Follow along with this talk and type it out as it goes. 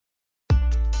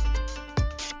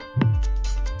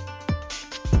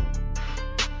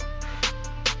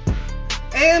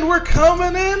And we're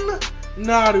coming in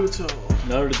Naruto.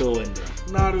 Naruto Enda.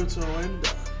 Naruto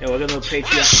Enda. Yeah, we're gonna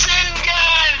Patreon. The Sin Gun!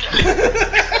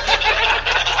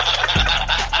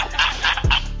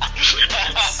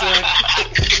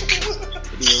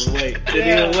 Didn't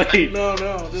even wait. No,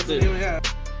 doesn't even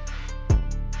happen.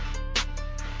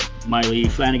 Miley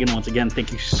Flanagan, once again,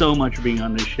 thank you so much for being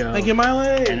on this show. Thank you,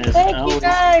 Miley. And as Thank always, you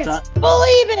guys.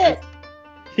 Believe it.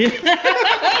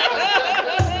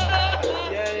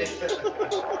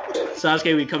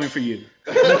 Sasuke, we coming for you.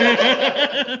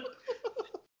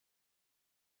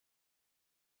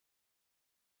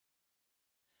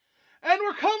 And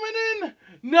we're coming in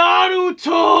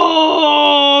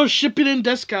Naruto Shippuden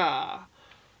desu ka.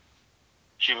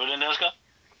 Shippuden desu ka?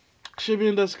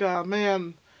 Shippuden desu ka.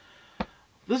 Man,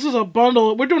 this is a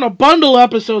bundle. We're doing a bundle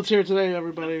episodes here today,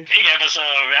 everybody. Big episode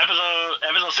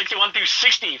 61 through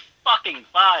 60, fucking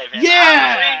 5. And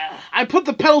Yeah! honestly, I put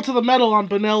the pedal to the metal on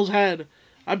Benel's head.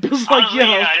 I was like, honestly,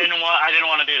 yo. yeah, I didn't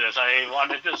want to do this. I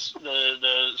wanted to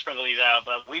sprinkle these out,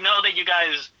 but we know that you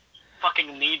guys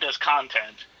fucking need this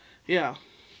content. Yeah.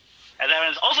 And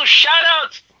then also shout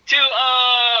out to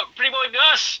Pretty Boy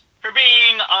Gus for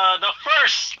being the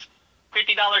first $50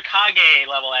 Kage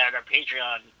level at our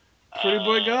Patreon. Pretty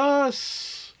boy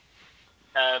Gus.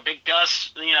 Big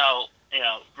Gus, you know,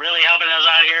 really helping us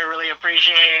out here. Really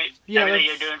appreciate everything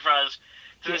you're doing for us.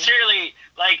 Sincerely,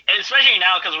 like, especially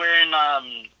now because we're in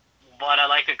what I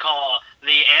like to call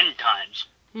the end times.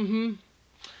 Mm-hmm.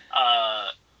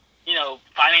 You know,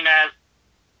 funding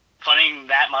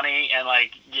that money and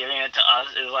like giving it to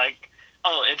us is like,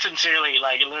 oh, it sincerely,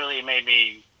 like, it literally made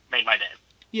my day.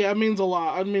 Yeah, it means a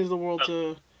lot. It means the world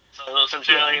to. So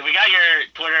sincerely, we got your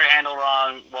Twitter handle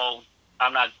wrong. Well,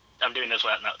 I'm doing this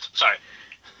without notes. Sorry,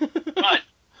 but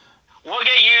we'll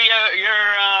get you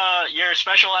your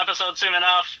special episode soon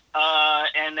enough.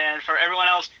 And then for everyone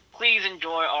else, please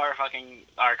enjoy our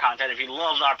content. If you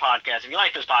love our podcast, if you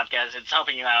like this podcast, it's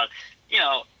helping you out. You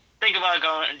know, think about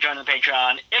going and joining the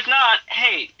Patreon. If not,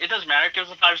 hey, it doesn't matter. Give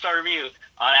us a 5-star review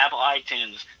on Apple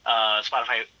iTunes,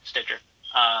 Spotify, Stitcher,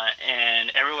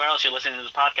 and everywhere else you're listening to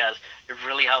this podcast. It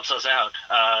really helps us out.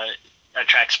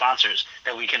 Attract sponsors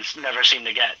that we can never seem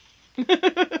to get.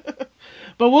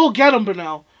 But we'll get them,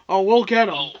 Benel. Oh, we'll get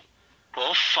them. Oh,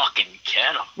 we'll fucking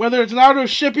get them. Whether it's Naruto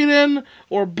Shippuden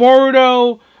or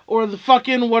Boruto or the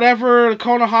fucking whatever,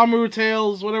 Konohamaru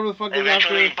Tales, whatever the fuck is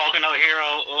eventually after. Boku no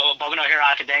Hero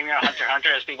Academia, Hunter x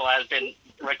Hunter, as people have been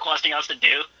requesting us to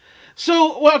do.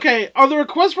 So, well, okay, are the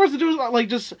requests for us to do like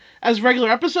just as regular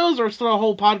episodes, or still a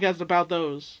whole podcast about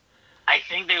those? I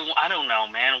think I don't know,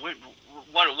 man.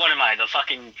 What am I, the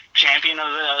fucking champion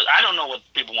of the? I don't know what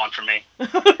people want from me.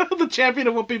 The champion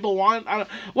of what people want.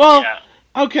 Yeah.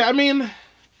 Okay. I mean,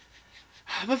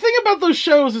 the thing about those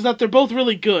shows is that they're both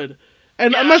really good,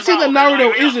 and I'm not saying that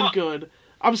Naruto isn't good.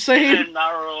 I'm saying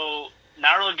Naruto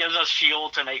gives us fuel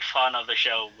to make fun of the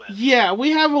show with. Yeah,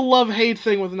 we have a love-hate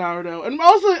thing with Naruto, and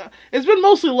also it's been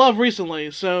mostly love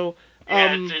recently. So yeah,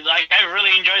 I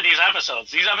really enjoyed these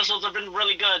episodes. These episodes have been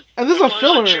really good. And this is a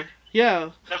filler. Yeah.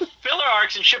 The filler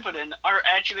arcs in Shippuden are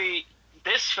actually,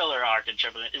 this filler arc in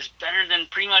Shippuden is better than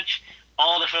pretty much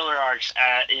all the filler arcs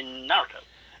in Naruto.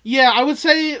 Yeah, I would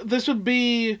say this would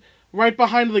be right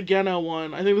behind the Geno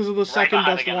one. I think this is the second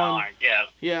best one. Arc, yeah.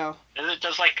 Yeah. Is it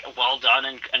just like well done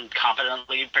and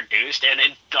competently produced, and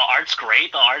the art's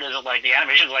great. The art is like, the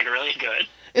animation is like really good.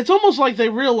 It's almost like they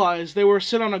realized they were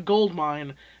sitting on a gold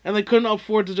mine and they couldn't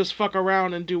afford to just fuck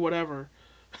around and do whatever.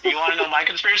 You want to know my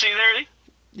conspiracy theory?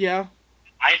 Yeah.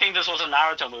 I think this was a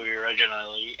Naruto movie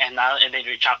originally, and they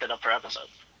chopped it up for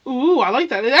episodes. Ooh, I like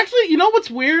that. It actually, you know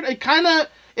what's weird? It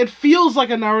feels like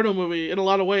a Naruto movie in a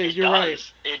lot of ways. You're right.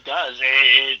 It does.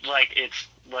 It's like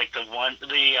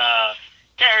the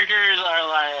characters are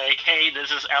like, hey,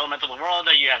 this is elements of the world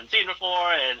that you haven't seen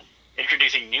before, and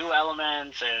introducing new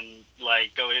elements and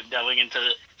like delving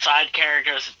into side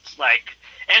characters. It's like,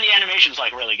 and the animation's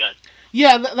like really good.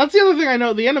 Yeah, that's the other thing I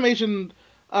know. The animation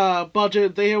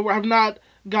budget, they have not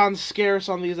gone scarce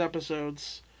on these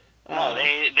episodes. No,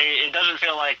 it doesn't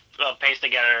feel like a paced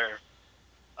together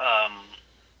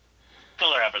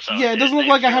filler episode. Yeah, it doesn't look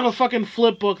like I have a fucking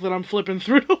flip book that I'm flipping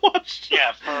through to watch.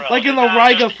 Yeah, for real. Like in the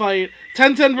Raiga fight.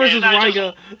 10-10 versus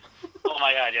Raiga. Oh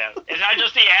my god, yeah. It's not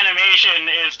just the animation,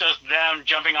 it's just them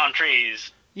jumping on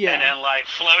trees. Yeah. And then like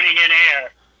floating in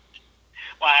air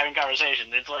while having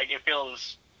conversation. It's like it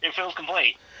feels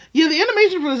complete. Yeah, the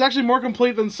animation for this is actually more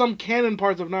complete than some canon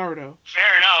parts of Naruto.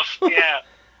 Fair enough, yeah.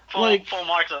 Full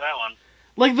marks on that one.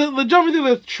 Like the jumping through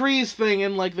the trees thing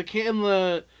and like I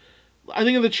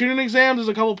think in the Chunin exams there's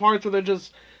a couple parts where they're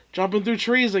just jumping through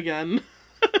trees again.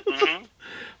 Mm-hmm.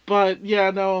 But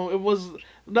yeah, no, it was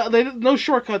No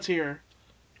shortcuts here.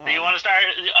 You want to start?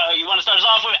 You want to start us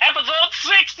off with episode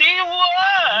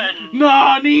 61?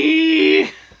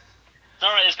 Nani!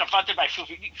 Sora is confronted by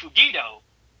Fugito,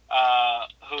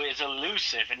 who is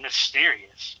elusive and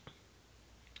mysterious.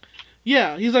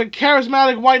 Yeah, he's a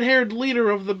charismatic, white-haired leader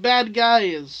of the bad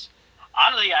guys.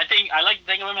 Honestly, I like to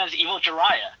think of him as evil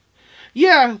Jiraiya.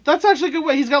 Yeah, that's actually a good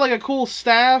way. He's got like a cool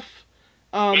staff.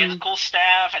 He has a cool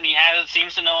staff, and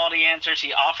seems to know all the answers.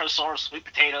 He offers Sora sweet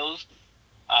potatoes.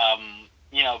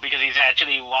 Because he's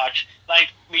actually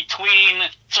between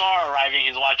Sora arriving,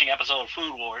 he's watching an episode of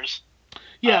Food Wars.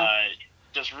 Yeah.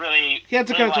 Just really, he had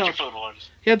to really catch watching up. Food Wars.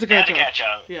 He had to catch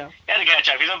up. Yeah. He had to catch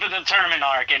up. He's up in the tournament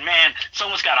arc, and man,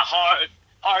 someone's got a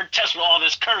hard test with all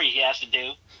this curry he has to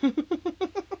do.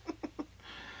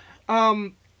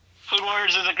 Food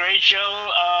Wars is a great show,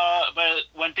 but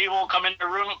when people come in the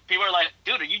room, people are like,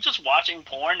 dude, are you just watching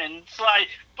porn? And it's like,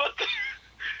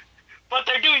 but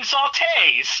they're doing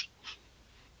sautés.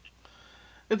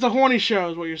 It's a horny show,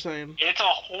 is what you're saying. It's a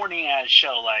horny-ass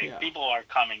show. People are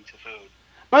coming to food.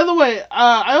 By the way,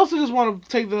 I also just want to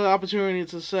take the opportunity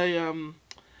to say,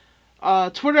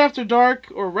 Twitter After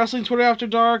Dark, or Wrestling Twitter After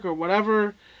Dark, or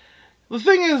whatever. The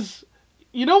thing is,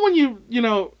 when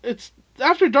it's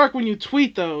After Dark when you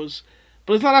tweet those,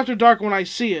 but it's not After Dark when I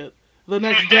see it the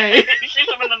next day. You see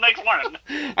them in the next one.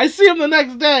 I see them the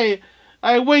next day.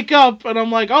 I wake up, and I'm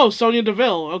like, oh, Sonya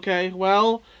Deville. Okay,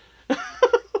 well...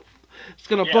 It's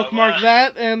gonna bookmark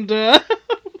that, and everything's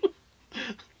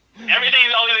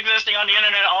always existing on the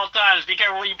internet at all times. Be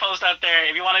careful what you post out there.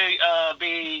 If you want to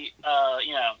be.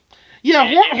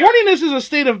 Yeah, horniness is a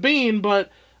state of being, but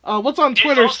what's on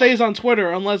Twitter stays on Twitter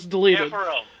unless deleted. Yeah, for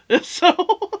real. So.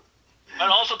 But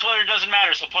also Twitter doesn't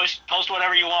matter, so post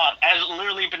whatever you want. I've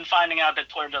literally been finding out that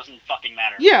Twitter doesn't fucking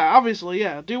matter. Yeah, obviously,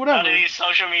 yeah. Do whatever. None of these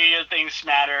social media things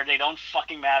matter. They don't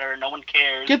fucking matter. No one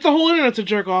cares. Get the whole internet to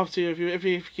jerk off to you if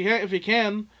you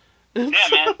can. Yeah,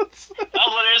 man. Also,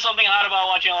 there's something hot about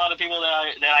watching a lot of people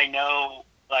that I know,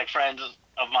 like friends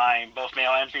of mine, both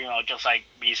male and female, just like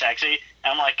be sexy.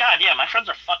 And I'm like, God, yeah, my friends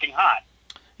are fucking hot.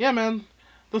 Yeah, man.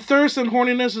 The thirst and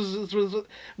horniness is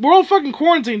we're all fucking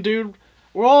quarantined, dude.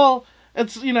 We're all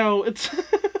it's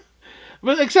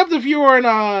but except if you are in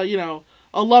a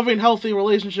loving, healthy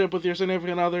relationship with your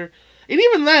significant other, and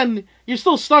even then you're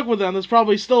still stuck with them. There's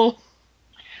probably still.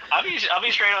 I'll be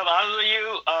straight up honest with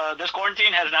you. This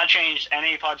quarantine has not changed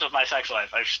any parts of my sex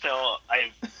life.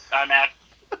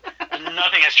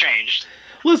 Nothing has changed.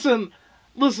 Listen.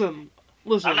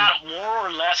 I'm not more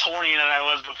or less horny than I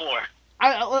was before.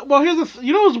 Well, here's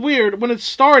what's weird? When it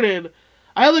started,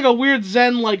 I had like a weird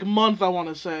zen month, I want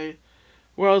to say,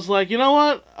 where I was like, you know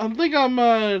what?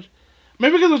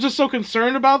 maybe because I was just so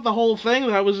concerned about the whole thing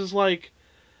that I was just like,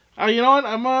 you know what?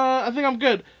 I think I'm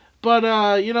good. But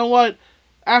you know what?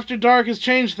 After Dark has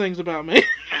changed things about me.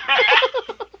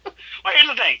 Well, here's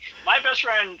the thing. My best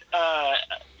friend,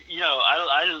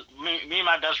 me and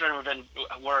my best friend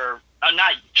were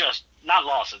not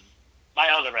Lawson, my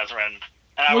other best friend.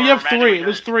 Well, you have three.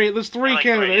 There's three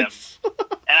candidates.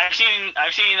 And I've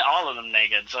seen all of them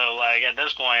naked. So at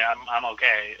this point, I'm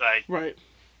okay. Right.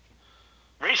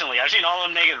 Recently, I've seen all of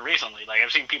them naked. Recently,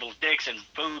 I've seen people's dicks and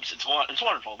boobs. It's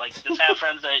wonderful. Just have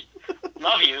friends that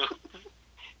love you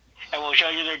and will show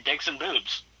you their dicks and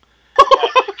boobs.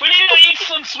 We need to eat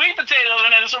some sweet potatoes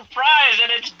and then surprise,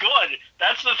 and it's good.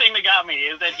 That's the thing that got me,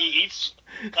 is that he eats,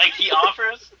 he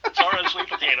offers Sora a sweet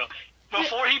potato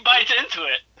before he bites into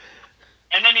it.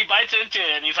 And then he bites into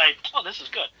it, and he's like, oh, this is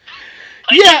good.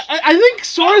 I think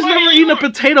Sora's never eaten a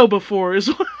potato before. First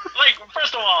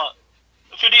of all,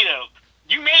 Fedito,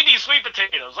 you made these sweet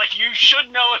potatoes. You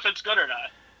should know if it's good or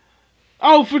not.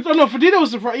 Oh, no, Fedito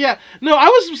was surprised. Yeah. No, I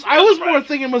was more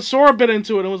thinking when Sora bit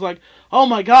into it and was like, oh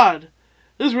my god,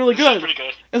 this is really good. This is pretty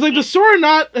good. It's like, does Sora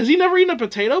has he never eaten a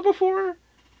potato before?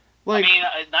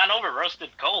 Not over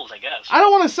roasted coals, I guess. I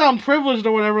don't want to sound privileged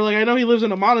or whatever. I know he lives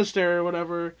in a monastery or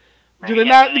whatever. Do they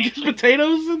not get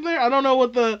potatoes in there? I don't know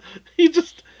what when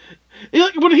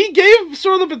he gave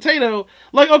Sora the potato,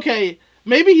 okay,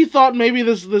 maybe he thought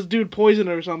this dude poisoned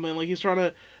it or something. He's trying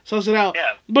to suss it out.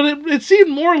 Yeah. But it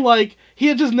seemed more like he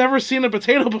had just never seen a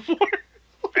potato before.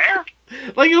 Fair.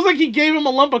 It was like he gave him a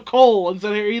lump of coal and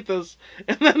said, here, eat this.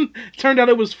 And then it turned out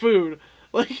it was food.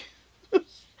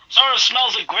 Sora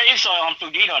smells the grave soil on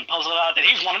Fugito and pulls it out that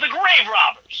he's one of the grave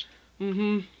robbers.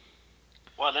 Mm-hmm.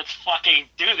 Well, let's fucking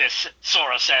do this,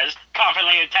 Sora says,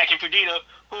 confidently attacking Fugito,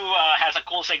 who has a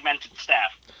cool segmented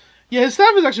staff. Yeah, his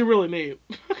staff is actually really neat.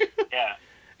 Yeah.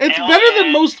 It's better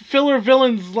than most filler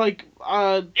villains, he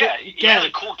has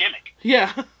a cool gimmick.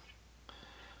 Yeah.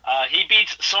 He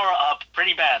beats Sora up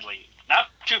pretty badly. Not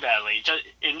too badly. Just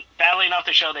badly enough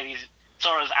to show that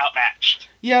Sora's outmatched.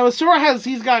 Yeah, but Sora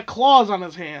he's got claws on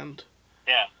his hand.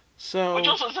 Yeah. So. Which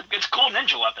also it's a cool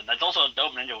ninja weapon. That's also a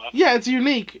dope ninja weapon. Yeah, it's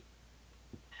unique.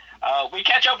 We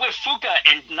catch up with Fuka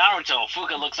and Naruto.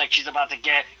 Fuka looks like she's about to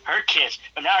get her kiss,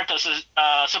 but Naruto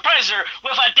surprises her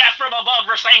with a death from above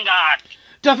Rasengan.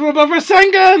 Death from above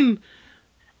Rasengan!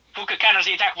 Fuka counters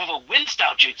the attack with a wind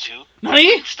style jutsu. Nani?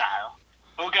 Wind style.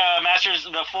 Fuka masters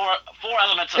the four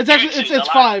elements of it's actually, jutsu. It's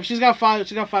 5. She's got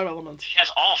 5 elements. She has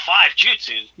all 5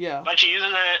 jutsu. Yeah. But she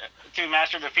uses it to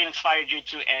master the Phoenix Fire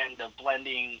jutsu and the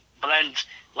blends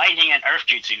lightning and earth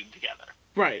jutsu together.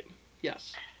 Right.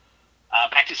 Yes.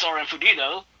 Back to Sora and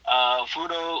Fudido.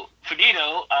 Fudido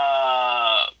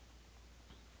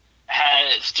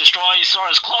has destroyed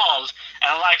Sora's claws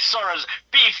and likes Sora's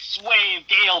Beast Wave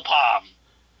Gale Palm.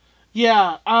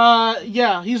 Yeah.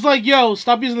 He's like, yo,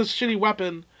 stop using this shitty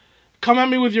weapon. Come at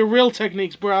me with your real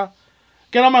techniques, bruh.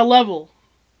 Get on my level.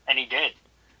 And he did.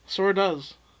 Sora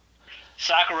does.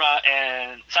 Sakura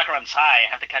and Sai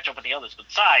have to catch up with the others, but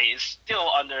Sai is still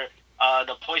under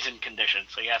the poison condition,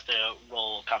 so he has to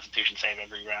roll Constitution save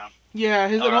every round. Yeah,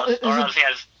 or else he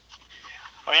has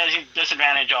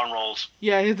disadvantage on rolls.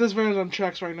 Yeah, he has disadvantage on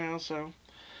checks right now. So,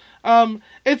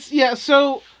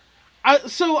 So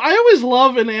I always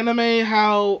love in anime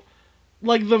how,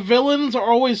 like, the villains are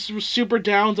always super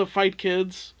down to fight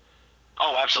kids.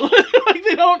 Oh, absolutely. Like,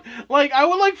 they don't, like, I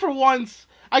would like for once.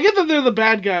 I get that they're the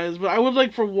bad guys, but I would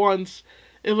like for once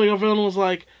if, like, a villain was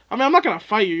like, I mean, I'm not gonna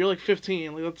fight you. You're like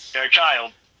 15. Like, that's. You're a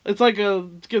child. It's like what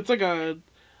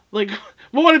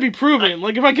would it be proven?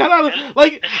 Like, if I got out of,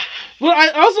 like, well, I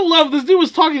also love this dude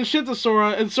was talking shit to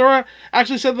Sora, and Sora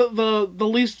actually said the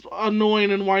least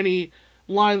annoying and whiny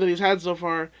line that he's had so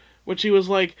far, which he was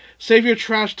like, "Save your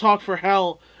trash talk for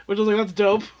hell," which was like, that's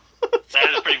dope. That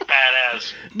is pretty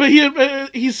badass. But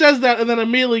he says that and then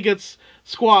immediately gets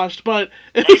squashed. But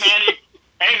hey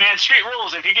man, street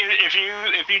rules. If you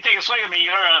take a swing at me,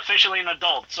 you're officially an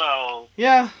adult. So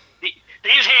yeah.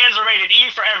 These hands are rated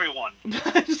E for everyone.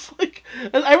 Just like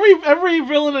every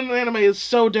villain in an anime is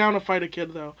so down to fight a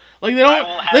kid though. Like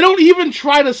they don't even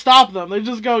try to stop them. They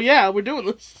just go, yeah, we're doing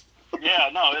this.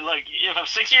 Yeah, no, like if a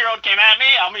 6-year-old came at me,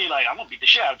 I'll be like, I'm gonna beat the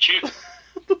shit out of you.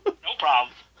 No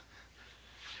problem.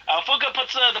 Fuka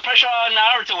puts the pressure on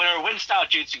Naruto with her wind style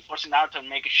jutsu, forcing Naruto to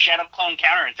make a shadow clone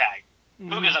counterattack.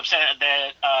 Fuka's upset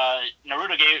that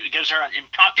Naruto gives her an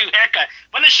impromptu haircut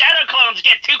when the shadow clones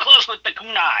get too close with the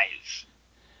kunais.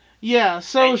 Yeah,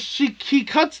 so he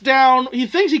cuts down. He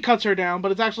thinks he cuts her down,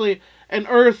 but it's actually an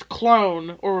Earth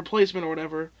clone or replacement or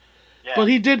whatever. Yeah. But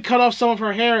he did cut off some of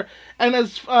her hair, and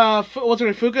as what's her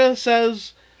name, Fuka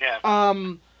says, a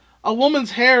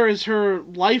woman's hair is her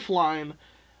lifeline.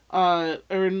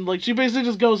 And like she basically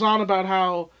just goes on about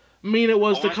how mean it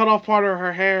was to cut off part of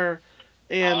her hair.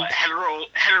 And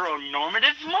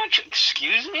heteronormative much?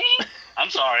 Excuse me?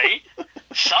 I'm sorry.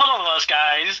 Some of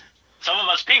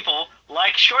us people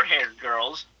like short-haired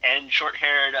girls and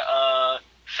short-haired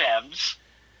femmes.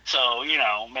 So,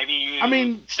 maybe you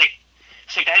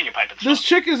stick that in your pipe and This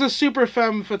chick is a super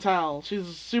femme fatale. She's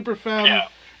a super femme,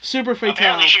 super fatale.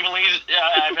 Apparently she believes,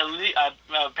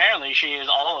 apparently she is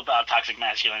all about toxic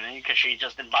masculinity because she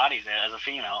just embodies it as a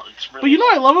female. It's really. But you know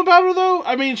what I love about her though?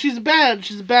 I mean, she's bad.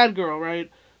 She's a bad girl, right?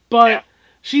 But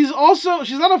she's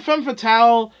not a femme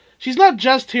fatale. She's not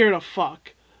just here to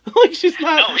fuck. Like, she's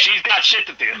not. No, she's got shit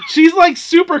to do. She's like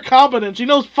super competent. She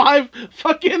knows 5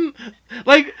 fucking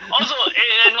like. Also,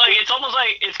 and like it's almost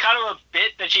like it's kind of a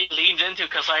bit that she leans into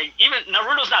because like even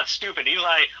Naruto's not stupid. He's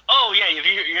like, oh yeah, if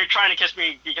you're trying to kiss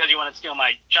me because you want to steal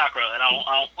my chakra and I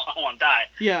want to die.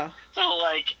 Yeah. So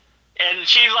like, and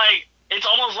she's like, it's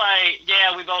almost like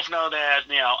yeah, we both know that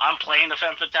I'm playing the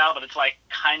femme fatale, but it's like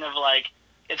kind of like.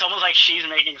 It's almost like she's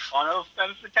making fun of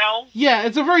femme fatales. Yeah,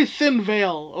 it's a very thin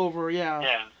veil over,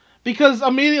 Yeah. Because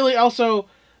immediately also,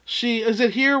 is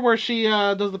it here where she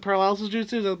does the paralysis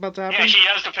jutsu? Is that about to happen? Yeah, she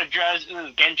does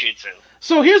the genjutsu.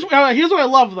 So here's what I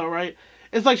love though, right?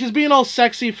 It's like she's being all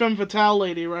sexy femme fatale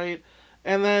lady, right?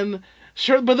 And then,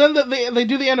 but then they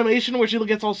do the animation where she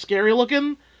gets all scary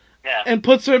looking. Yeah. And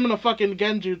puts him in a fucking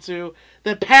genjutsu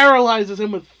that paralyzes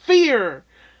him with fear.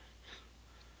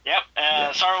 Yep,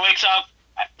 Sora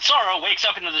wakes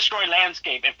up in the destroyed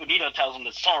landscape, and Fudido tells him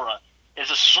that Sora is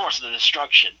the source of the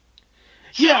destruction.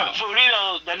 So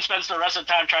Fudido then spends the rest of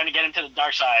the time trying to get into the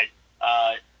dark side.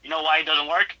 You know why it doesn't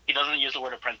work? He doesn't use the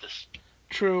word apprentice.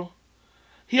 True.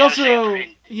 He also,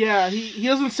 he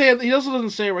doesn't say it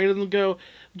right. He doesn't go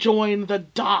join the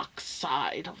dark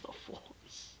side of the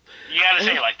Force. You gotta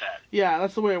say it like that. Yeah,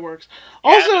 that's the way it works.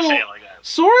 You also, have to say it like that.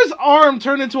 Sora's arm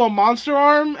turned into a monster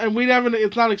arm, and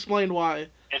it's not explained why.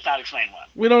 It's not explained why.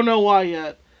 We don't know why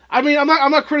yet. I mean, I'm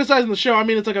not criticizing the show. I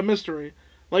mean, it's like a mystery.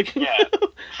 Like, yeah.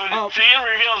 So he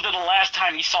reveals that the last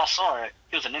time he saw Sora,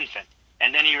 he was an infant,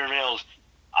 and then he reveals,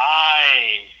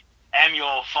 "I am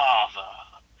your father,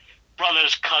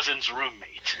 brother's cousin's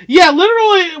roommate." Yeah,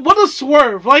 literally, what a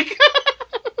swerve! Like,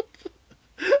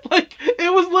 like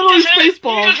it was literally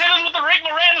Spaceballs. He just hit us with the Rick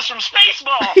Moranis from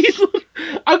Spaceballs.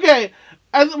 Okay,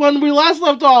 and when we last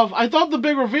left off, I thought the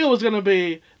big reveal was gonna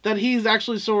be that he's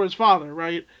actually Sora's father,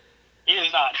 right? He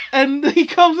is not. And he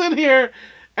comes in here,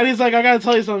 and he's like, "I gotta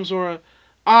tell you something, Sora.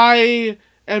 I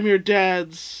am your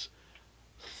dad's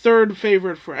third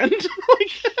favorite friend."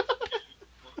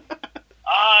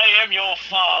 I am your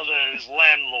father's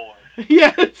landlord.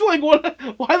 Yeah, it's like, what?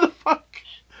 Why the fuck?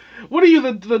 What are you,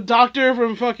 the doctor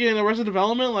from fucking Arrested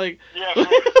Development? Like, yeah.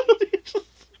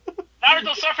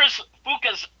 Naruto suffers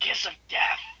Fuka's kiss of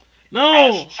death.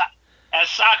 No. As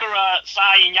Sakura,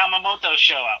 Sai, and Yamato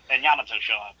show up.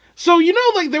 So, you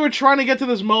know, like, they were trying to get to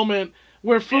this moment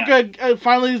where Fuka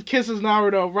finally kisses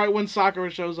Naruto right when Sakura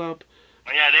shows up.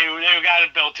 Yeah, they got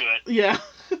it built to it. Yeah.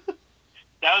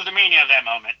 That was the meaning of that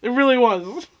moment. It really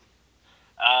was.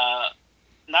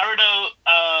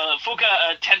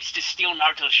 Fuka attempts to steal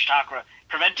Naruto's chakra,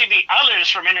 preventing the others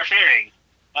from interfering.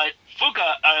 But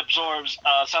Fuka absorbs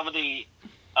some of the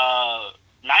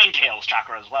Nine-Tails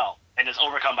chakra as well, and is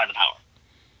overcome by the power.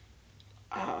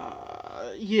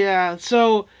 Yeah,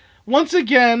 so, once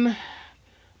again,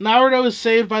 Naruto is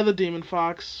saved by the Demon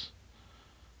Fox.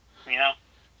 You know?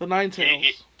 The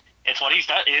Nine-Tails. It's what he's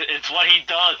done. It's what he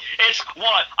does. It's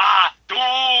what I do.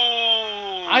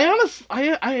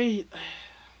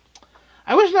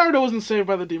 I wish Naruto wasn't saved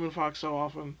by the Demon Fox so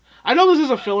often. I know this is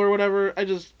a filler or whatever. I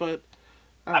think it's a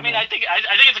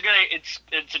great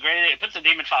idea. It puts the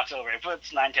Demon Fox over. It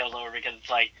puts Nine-Tails over because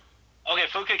it's like, okay,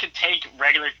 Fuka can take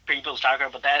regular people's chakra,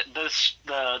 but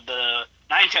the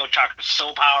Nine-Tail chakra is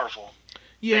so powerful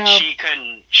that she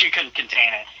couldn't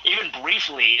contain it. Even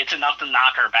briefly, it's enough to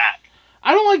knock her back.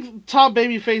 I don't like top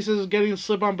baby faces getting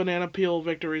slip-on banana peel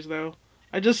victories, though.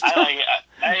 I like it.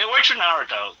 It works for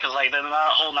Naruto, because like the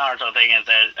whole Naruto thing is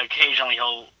that occasionally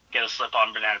he'll get a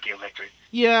slip-on banana peel victory.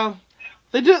 Yeah.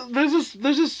 There's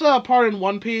this part in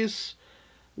One Piece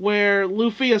where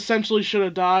Luffy essentially should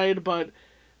have died, but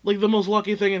like the most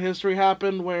lucky thing in history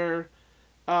happened where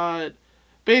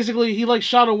basically he like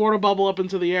shot a water bubble up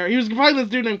into the air. He was fighting this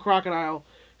dude named Crocodile.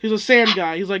 He's a sand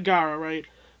guy. He's like Gaara, right?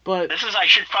 But I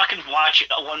should fucking watch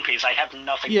One Piece. I have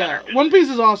nothing better. Yeah, One Piece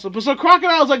is awesome. But so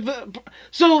Crocodile's like if there's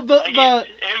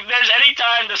any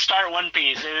time to start One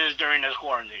Piece, it is during this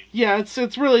quarantine. Yeah, it's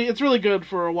really good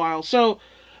for a while. So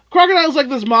Crocodile's like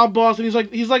this mob boss, and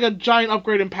he's like a giant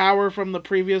upgrade in power from the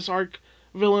previous arc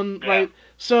villain, right?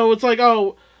 So it's like,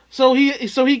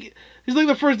 he's like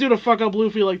the first dude to fuck up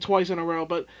Luffy like twice in a row.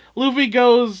 But Luffy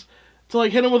goes to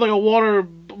like hit him with like a water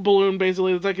balloon,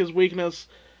 basically. It's like his weakness.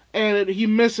 And he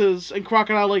misses, and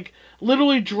Crocodile, like,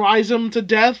 literally dries him to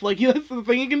death. Like, that's the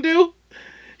thing he can do.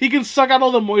 He can suck out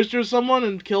all the moisture of someone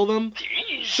and kill them.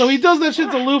 Jeez. So he does that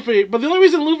shit to Luffy. But the only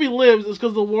reason Luffy lives is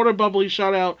because the water bubble he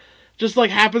shot out just,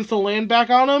 like, happens to land back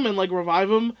on him and, like,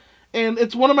 revive him. And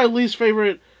it's one of my least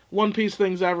favorite One Piece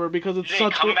things ever because it's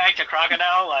such... come back to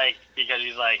Crocodile, like, because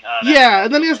he's like... yeah,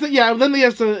 and then he has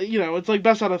to, you know, it's like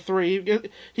best out of 3.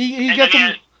 He gets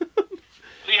him...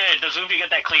 Yeah, does Luffy get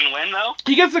that clean win though?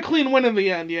 He gets a clean win in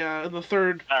the end, yeah, in the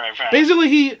third. Alright, fair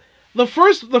Basically, the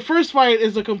first fight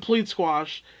is a complete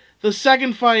squash. The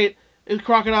second fight is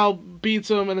Crocodile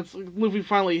beats him, and it's Luffy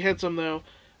finally hits him though.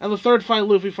 And the third fight,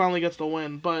 Luffy finally gets the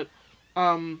win. But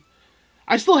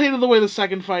I still hated the way the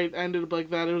second fight ended like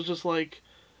that. It was just like,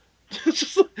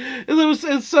 it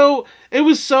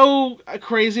was so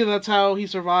crazy. That's how he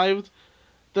survived.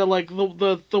 That like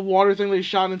the water thing they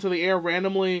shot into the air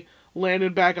randomly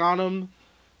landed back on him.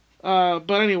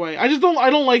 But anyway, I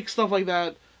don't like stuff like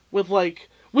that with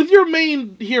your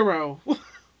main hero.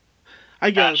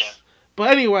 I guess. Gotcha.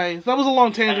 But anyway, that was a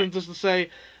long tangent just to say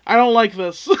I don't like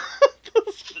this.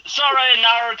 Sora and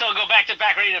Naruto go back to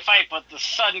back ready to fight, but the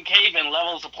sudden cave-in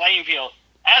levels the playing field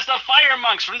as the fire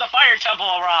monks from the fire temple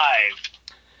arrive.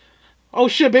 Oh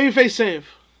shit, babyface save.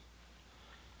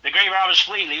 The Great Robbers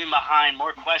flee, leaving behind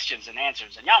more questions than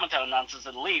answers, and Yamato announces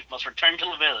that the Leaf must return to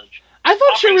the village. I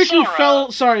thought Chiriku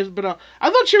fell... Sorry, but I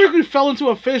thought Chiriku fell into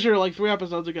a fissure like 3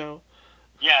 episodes ago.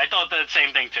 Yeah, I thought the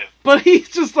same thing too. But he's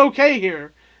just okay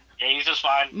here. Yeah, he's just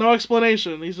fine. No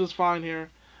explanation. He's just fine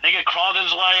here. Nigga crawled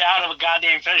his way out of a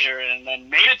goddamn fissure and then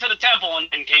made it to the temple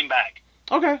and came back.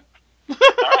 Okay.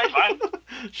 Alright, fine.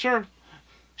 Sure.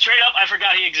 straight up, I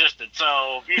forgot he existed.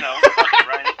 So, fuck it,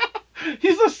 right?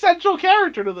 He's a central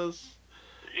character to this.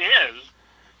 He is.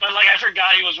 But, I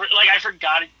forgot he was... I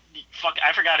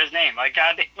forgot his name.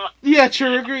 Goddamn. Yeah,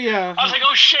 true, yeah. I was like,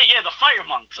 oh shit, yeah, the Fire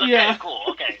Monks. Okay, yeah. Cool,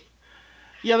 okay.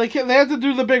 Yeah, they have to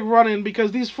do the big run-in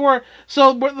because these four...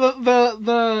 So,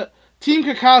 the Team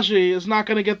Kakashi is not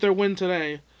going to get their win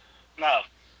today. No.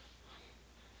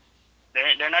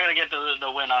 They're not going to get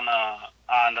the win on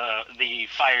the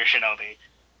Fire Shinobi.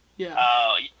 Yeah.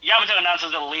 Yamato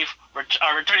announces that the Leaf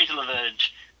are returning to the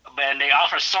village, and they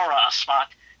offer Sora a spot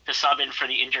to sub in for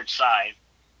the injured side.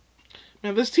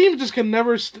 Man, this team just can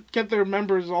never get their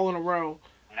members all in a row.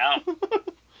 No.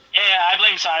 Yeah, I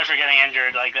blame Sai for getting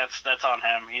injured. That's on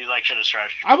him. He should have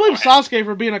stretched. I blame Sasuke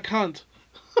for being a cunt.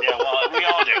 Yeah, well, we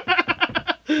all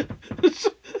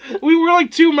do. We were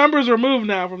 2 members removed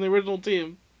now from the original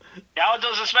team.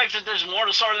 Yamato suspects that there's more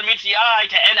to Sora than meets the eye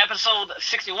to end episode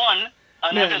 61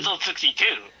 on episode 62.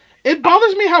 It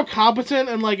bothers me how competent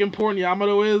and important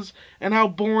Yamato is, and how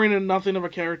boring and nothing of a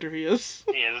character he is.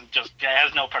 He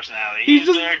has no personality. He's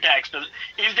there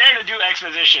to do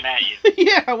exposition at you.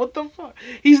 Yeah, what the fuck?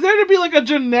 He's there to be a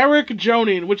generic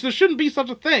Jonin, which there shouldn't be such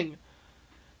a thing.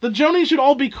 The Jonin should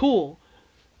all be cool,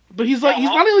 but he's not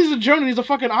only a Jonin, he's a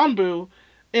fucking Anbu,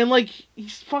 and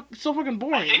he's so fucking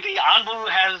boring. I think the Anbu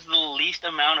has the least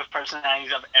amount of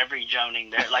personalities of every Jonin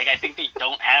there. I think they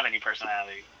don't have any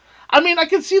personality. I mean, I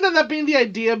can see that being the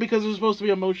idea because they're supposed to be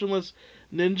emotionless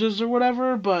ninjas or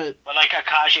whatever, but... But,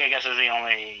 Kakashi, I guess, is the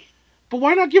only... But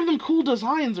why not give them cool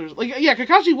designs? Or yeah,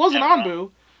 Kakashi was an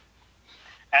Anbu.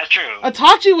 That's true.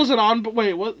 Itachi was an Anbu...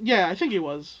 Wait, what? Yeah, I think he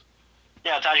was.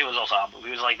 Yeah, Itachi was also Anbu.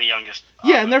 He was, the youngest Anbu.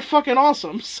 Yeah, and they're fucking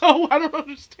awesome, so I don't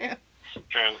understand.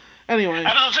 True. Anyway.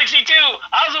 Episode 62!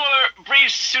 Azuma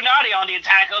briefs Tsunade on the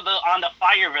attack on the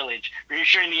Fire Village,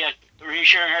 reassuring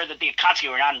her that the Akatsuki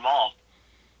were not involved.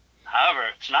 However,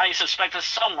 Tsunade suspects that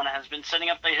someone has been setting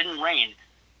up the hidden rain,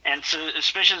 and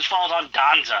suspicion falls on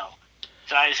Danzo.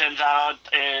 Tsunade sends out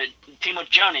a team of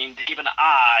Jonin to keep an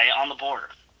eye on the border.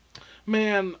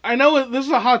 Man, I know this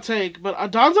is a hot take, but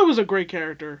Danzo is a great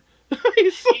character.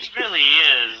 He really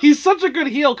is. He's such a good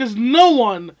heel because no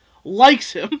one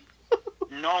likes him.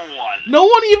 No one. No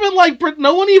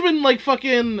one even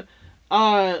fucking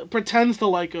pretends to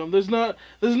like him. There's no.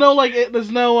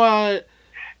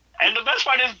 And the best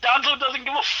part is Danzo doesn't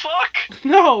give a fuck.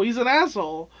 No, he's an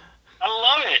asshole. I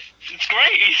love it. It's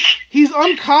great. He's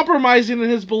uncompromising in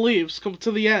his beliefs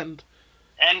to the end.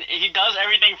 And he does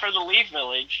everything for the Leaf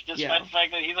Village, despite the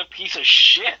fact that he's a piece of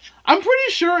shit. I'm pretty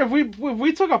sure if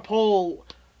we took a poll,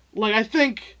 I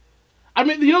think... I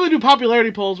mean, they do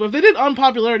popularity polls, but if they did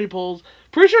unpopularity polls,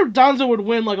 pretty sure Danzo would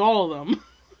win, all of them.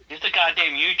 He's the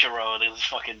goddamn Yuichiro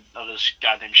of this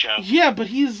goddamn show. Yeah, but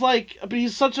he's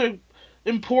such a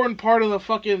important part of the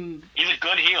fucking... He's a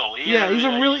good heel. He's a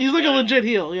legit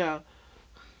heel, yeah.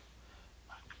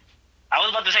 I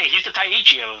was about to say, he's the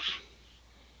Taichi of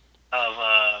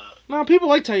No, people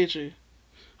like Taichi.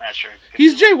 That's true.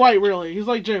 He's Jay White, really. He's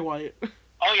like Jay White.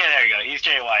 Oh, yeah, there you go. He's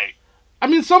Jay White. I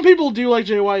mean, some people do like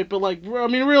Jay White, but,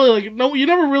 really, no, you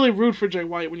never really root for Jay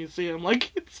White when you see him.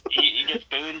 He gets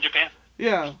booed in Japan?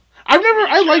 Yeah.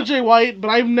 I like Jay White, but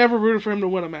I've never rooted for him to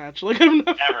win a match.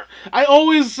 Ever. I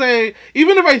always say,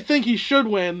 even if I think he should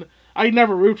win, I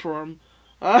never root for him.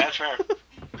 That's fair.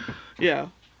 Yeah.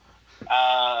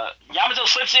 Yamato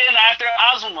slips in after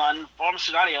Azuma informs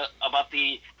Tsunade about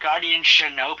the Guardian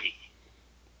Shinobi.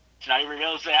 Tsunade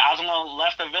reveals that Azuma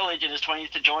left the village in his 20s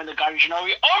to join the Guardian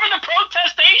Shinobi over the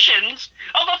protestations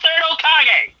of the third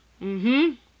Hokage.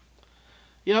 Mm-hmm.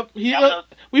 Yep.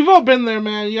 We've all been there,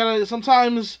 man. You gotta,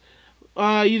 sometimes,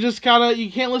 you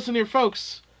can't listen to your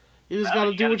folks. You just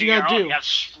gotta do what you gotta do. You gotta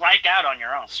strike out on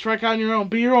your own. Strike out on your own.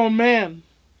 Be your own man.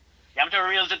 Yamato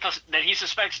reveals that he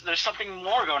suspects there's something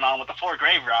more going on with the 4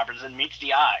 grave robbers than meets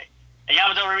the eye. And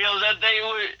Yamato reveals that they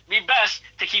would be best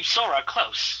to keep Sora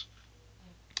close.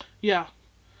 Yeah.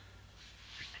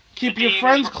 Keep your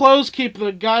friends close, keep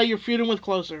the guy you're feuding with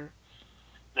closer.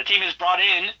 The team is brought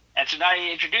in, and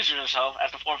Tsunade introduces herself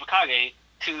as the 4th Hokage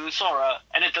to Sora,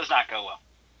 and it does not go well.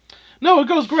 No, it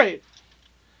goes great.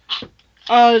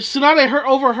 Tsunade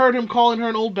overheard him calling her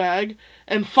an old bag,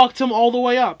 and fucked him all the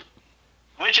way up.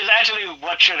 Which is actually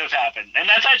what should have happened. And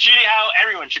that's actually how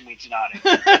everyone should meet Tsunade.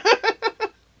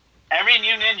 Every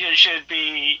new ninja should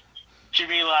be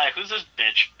like, who's this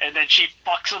bitch? And then she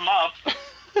fucks him up.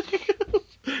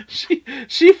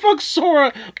 She fucks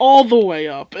Sora all the way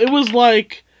up. It was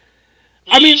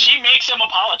she makes him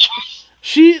apologize.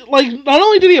 Not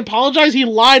only did he apologize, he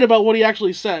lied about what he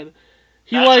actually said.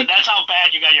 That's how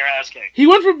bad you got your ass kicked. He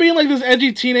went from being this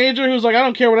edgy teenager who's I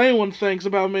don't care what anyone thinks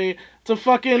about me, to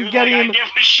fucking getting. Like,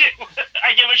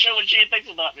 I give a shit what she thinks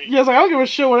about me. Yeah, it's like, I don't give a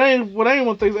shit what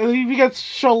anyone thinks. And he gets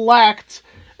shellacked,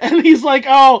 and he's like,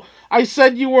 "Oh, I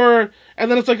said you were,"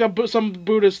 and then it's like some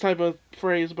Buddhist type of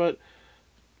phrase, but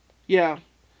yeah,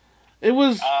 it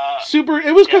was super.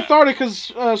 It was cathartic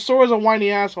because Sora's a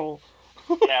whiny asshole.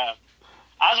 Yeah,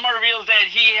 Ozma reveals that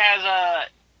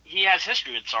he has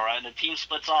history with Sora, and the team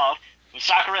splits off with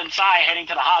Sakura and Sai heading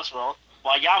to the hospital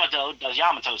while Yamato does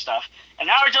Yamato stuff, and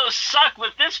Naruto's stuck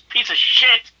with this piece of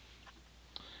shit.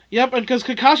 Yep, and because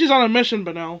Kakashi's on a mission,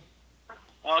 but no.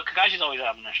 Well, Kakashi's always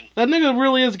on a mission. That nigga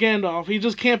really is Gandalf. He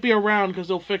just can't be around because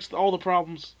he'll fix all the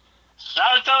problems.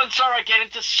 Naruto and Sora get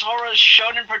into Sora's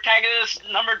shonen protagonist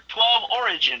number 12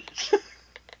 origins.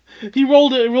 He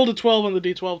rolled a 12 on the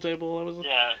D12 table.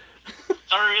 Yeah.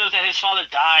 Sora reveals that his father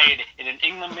died in an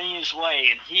ignominious way,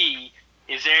 and he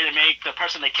is there to make the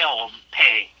person that killed him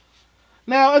pay.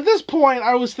 Now, at this point,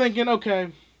 I was thinking,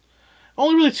 okay,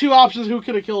 only really two options who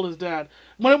could have killed his dad.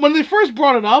 When they first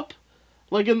brought it up,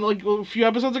 like a few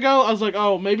episodes ago, I was like,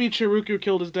 oh, maybe Chiruku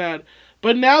killed his dad.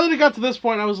 But now that it got to this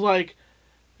point, I was like,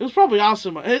 it was probably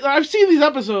Asuma. I've seen these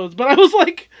episodes, but I was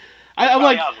like, I'm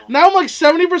like, now I'm like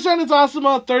 70% it's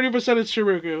Asuma, 30% it's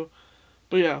Chiruku.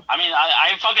 But yeah. I mean,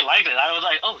 I fucking liked it. I was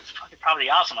like, oh, it's fucking probably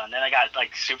Asuma. And then I got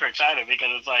like super excited because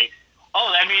it's like,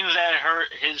 oh, that means that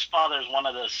his father's one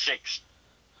of the six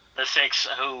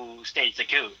who staged the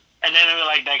coup. And then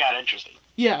they got interesting.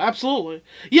 Yeah, absolutely.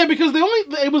 Yeah, because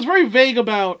it was very vague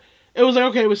about, it was like,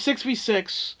 okay, it was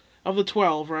 6v6 of the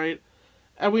 12, right?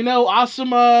 And we know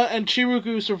Asuma and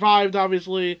Chiruku survived,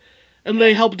 obviously, and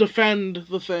they helped defend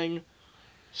the thing.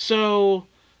 So,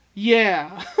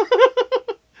 yeah.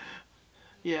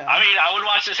 Yeah. I mean, I would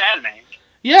watch this anime.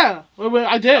 Yeah,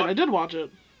 I did. I did watch it.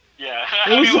 Yeah,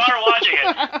 you are watching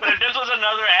it. But if this was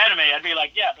another anime, I'd be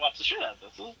like, yeah, I'd watch the shit out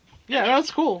of this. Yeah,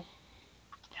 that's cool.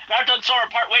 Naruto and Sora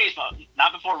part ways, but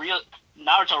not before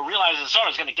Naruto realizes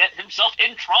Sora's going to get himself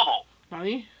in trouble.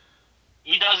 Nani?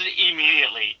 He does it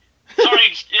immediately.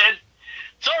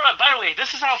 Sora, by the way,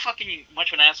 this is how fucking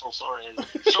much of an asshole Sora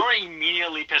is. Sora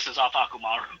immediately pisses off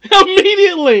Akumaru.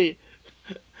 Immediately!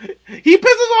 He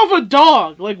pisses off a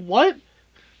dog. Like, what?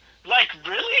 Like,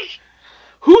 really?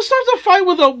 Who starts a fight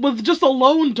with just a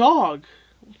lone dog?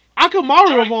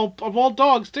 Akumaru of all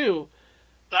dogs too.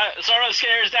 Sora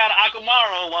scares down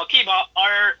Akumaru while Kiba,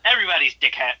 everybody's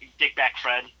dickback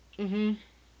friend,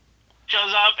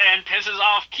 shows up and pisses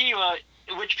off Kiba,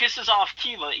 which pisses off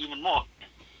Kiba even more.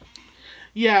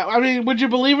 Yeah, I mean, would you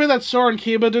believe it that Sora and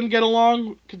Kiba didn't get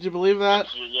along? Could you believe that?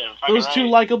 Yeah, those two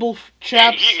likable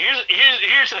chaps. Hey,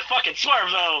 here's the fucking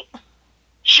swerve though.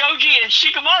 Shoji and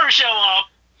Shikamaru show up.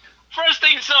 First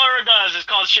thing Sora does is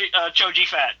call Choji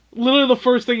fat. Literally the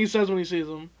first thing he says when he sees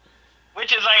him.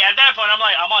 Which is like, at that point, I'm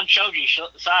like, I'm on Choji's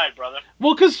side, brother.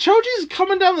 Well, because Choji's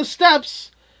coming down the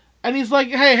steps, and he's like,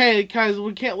 hey, guys,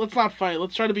 let's not fight.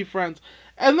 Let's try to be friends.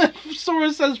 And then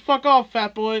Sora says, fuck off,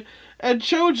 fat boy. And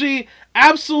Choji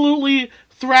absolutely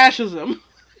thrashes him.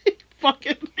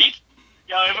 Fucking...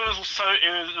 Yo, if it was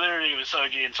literally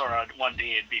Soji and Sora on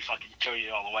 1D, it'd be fucking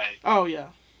Choji all the way. Oh, yeah.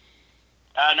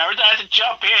 Naruto has to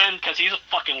jump in, because he's a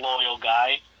fucking loyal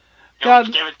guy.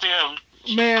 God, give it to him.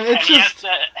 Man, it's he has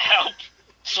to help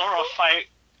Sora fight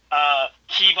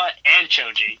Kiba and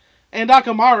Choji. And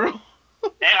Akamaru.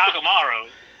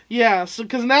 Yeah,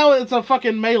 because now it's a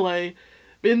fucking melee.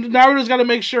 And Naruto's got to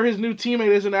make sure his new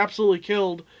teammate isn't absolutely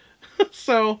killed.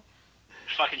 So...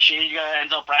 Fucking Shiga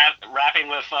ends up rapping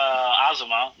with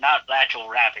Azuma. Not actual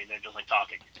rapping, they're just like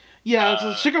talking. Yeah,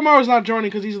 so Shikamaru's not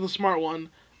joining because he's the smart one.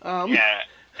 Yeah,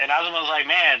 and Azuma's like,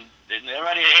 man,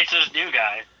 everybody hates this new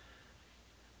guy.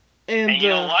 And you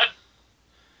know what?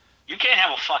 You can't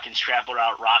have a fucking strap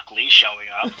without Rock Lee showing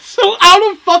up. So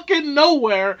out of fucking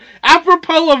nowhere,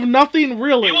 apropos of nothing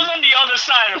really. He was on the other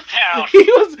side of town.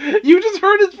 You just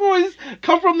heard his voice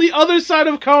come from the other side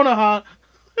of Konoha.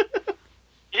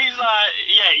 He's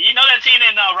you know that scene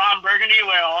in Ron Burgundy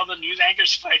where all the news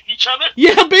anchors fight each other?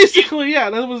 Yeah, basically,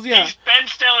 He's Ben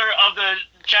Stiller of the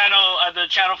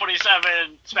Channel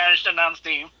 47 Spanish announced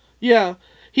team. Yeah,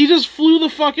 he just flew the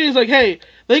fucking. He's like, hey,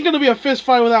 there ain't gonna be a fist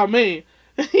fight without me.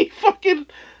 He fucking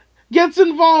gets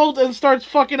involved and starts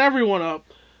fucking everyone up.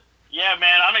 Yeah,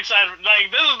 man, I'm excited.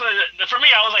 Like, for me,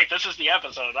 I was like, this is the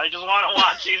episode. I just want to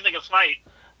watch these niggas fight.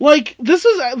 Like, this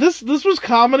was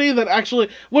comedy that actually,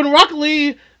 when Rock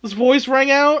Lee's voice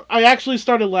rang out, I actually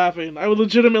started laughing. I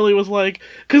legitimately was like,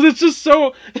 because it's just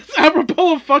it's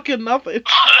apropos of fucking nothing.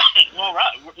 Well,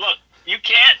 look, you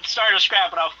can't start a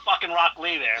scrap without fucking Rock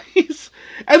Lee there.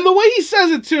 And the way he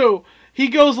says it, too, he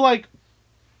goes like,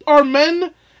 are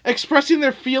men expressing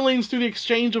their feelings through the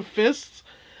exchange of fists?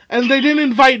 and they didn't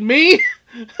invite me?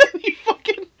 You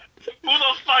fucking... Who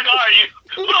the fuck are you?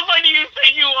 Who the fuck do you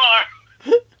think you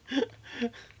are?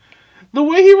 The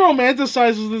way he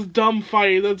romanticizes this dumb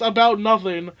fight that's about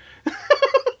nothing.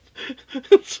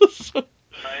 It's just so...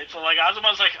 Right, so like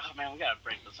Azuma's like, oh man, we gotta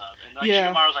break this up, and like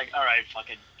Shikamaru's like, all right,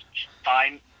 fucking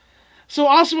fine. So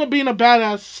Asuma, being a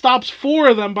badass, stops 4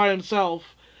 of them by himself,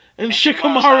 and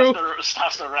Shikamaru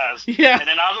stops the rest. Yeah, and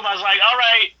then Azuma's like, all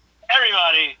right,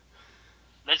 everybody,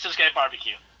 let's just get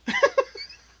barbecue.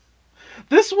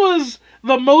 This was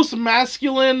the most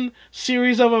masculine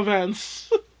series of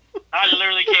events. I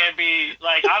literally can't be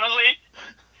like, honestly.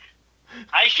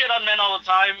 I shit on men all the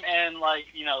time, and like,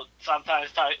 you know, sometimes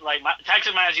like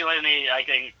toxic masculinity, I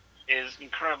think, is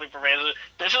incredibly pervasive.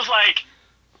 This is like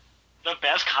the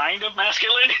best kind of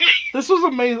masculinity. This was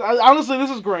amazing. Honestly, this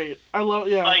is great. I love.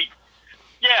 Like,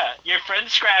 yeah, your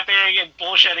friend's scrapping and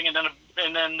bullshitting, and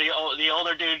then the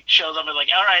older dude shows up and like,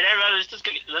 all right, everybody,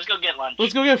 let's go get lunch.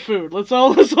 Let's go get food. Let's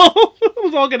all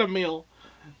get a meal.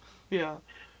 Yeah.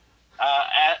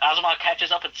 Azuma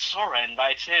catches up with Sora and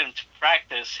invites him to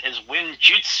practice his wind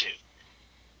jutsu.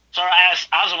 Sora asks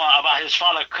Azuma about his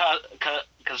father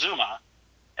Kazuma,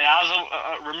 and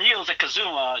Azuma reveals that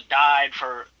Kazuma died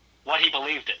for what he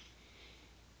believed in.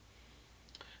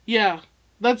 Yeah,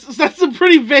 that's a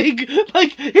pretty vague.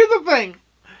 Like, here's the thing.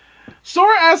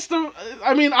 Sora asked him.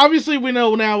 I mean, obviously we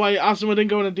know now why Asuma didn't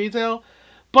go into detail,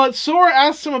 but Sora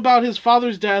asked him about his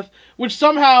father's death, which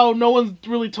somehow no one's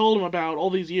really told him about all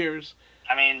these years.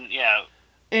 I mean, yeah.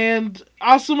 And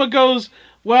Asuma goes,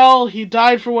 well, he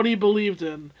died for what he believed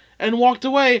in, and walked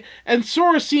away, and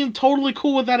Sora seemed totally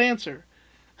cool with that answer.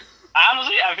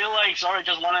 Honestly, I feel like Sora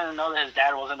just wanted to know that his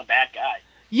dad wasn't a bad guy.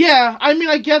 Yeah, I mean,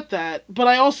 I get that, but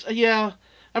I also, I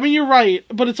mean, you're right,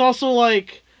 but it's also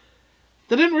like,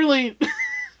 they didn't really...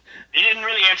 He didn't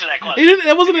really answer that question.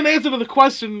 It wasn't an answer to the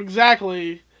question,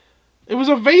 exactly. It was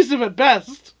evasive at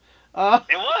best.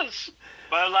 It was.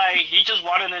 But, like, he just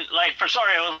wanted to, like, for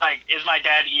Sora, it was like, is my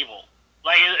dad evil?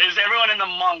 Like, is everyone in the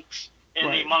monks,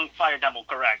 the monk fire temple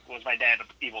correct? Was my dad an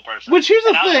evil person? Which, here's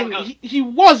the thing, he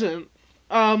wasn't.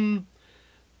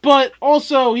 But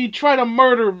also, he tried to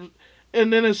murder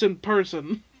an innocent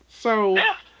person. So,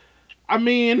 yeah. I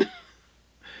mean,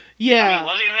 yeah. I mean,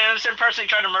 was he an innocent person? He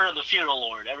tried to murder the feudal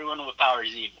lord. Everyone with power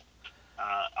is evil.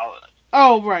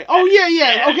 Oh, right. Oh,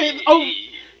 yeah. Okay. Oh,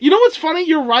 you know what's funny?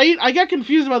 You're right. I got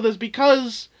confused about this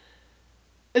because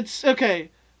it's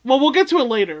okay. Well, we'll get to it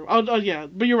later. Yeah,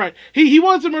 but you're right. He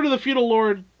wants to murder the feudal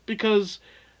lord because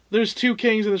there's 2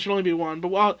 kings and there should only be 1.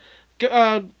 But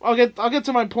I'll get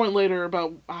to my point later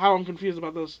about how I'm confused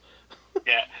about this.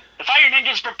 Yeah, the fire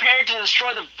ninjas prepared to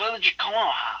destroy the village of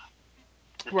Konoha.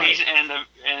 Right.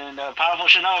 And the powerful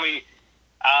shinobi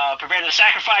prepared to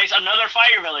sacrifice another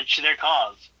fire village to their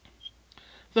cause.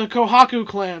 The Kohaku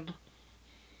clan.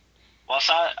 Well,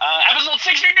 episode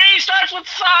 63 starts with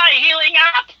Sai healing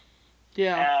up.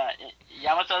 Yeah.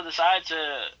 Yamato decides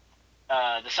to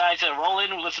roll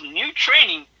in with some new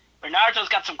training, where Naruto's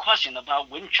got some questions about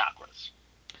wind chakras.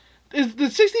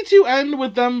 Did 62 end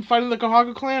with them fighting the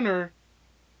Kohaku clan, or?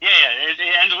 Yeah. It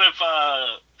ends with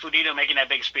Fudito making that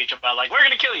big speech about, like, we're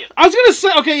gonna kill you. I was gonna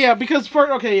say,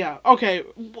 okay.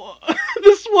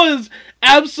 This was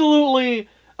absolutely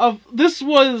this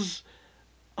was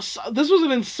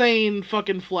an insane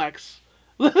fucking flex.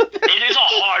 It is a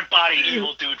hard body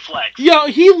evil dude flex. Yo,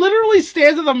 he literally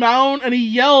stands at the mountain and he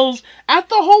yells at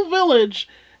the whole village,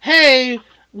 "Hey,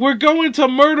 we're going to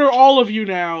murder all of you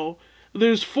now.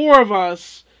 There's 4 of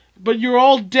us, but you're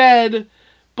all dead,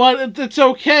 but it's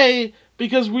okay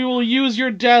because we will use your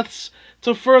deaths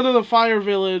to further the fire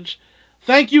village.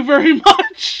 Thank you very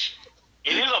much."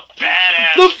 It is a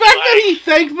badass The fact that he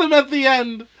thanked them at the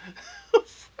end. So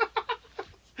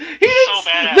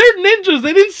badass. They're ninjas.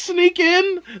 They didn't sneak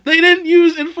in. They didn't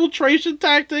use infiltration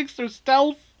tactics or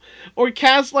stealth or use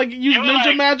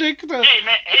ninja magic. Hey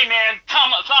man,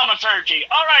 thaumaturgy.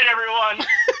 All right, everyone.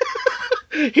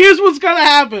 Here's what's gonna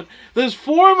happen. There's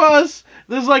 4 of us.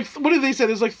 There's what did they say?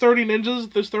 There's 30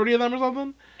 ninjas. There's 30 of them or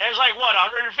something. There's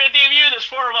 150 of you. There's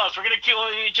 4 of us. We're gonna kill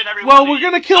each and every one. Well, we're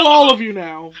gonna kill all of you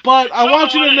now. But I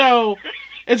want you to know,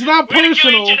 it's not personal. We're gonna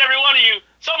kill each and every one of you.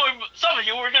 Some of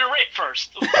you we're gonna rape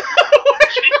first.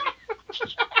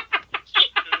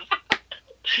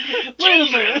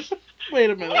 Wait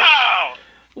a minute. Wow.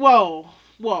 Whoa.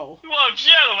 Whoa,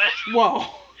 gentlemen. Whoa.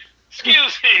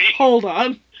 Excuse me. Hold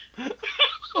on. Wait a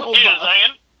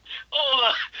second. Hold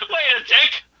on. Wait a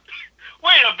tick.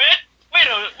 Wait a bit. Wait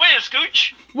a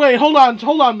scooch. Wait, hold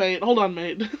on, mate.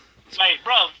 Mate,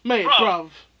 bruv. Mate,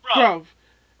 bruv.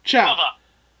 Chap.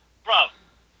 Bruv.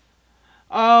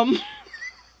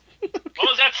 What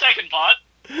was that second part?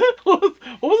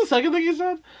 What was the second thing he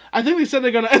said? I think they said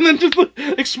they're gonna, and then just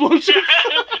explosion.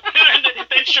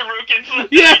 Then shurikens,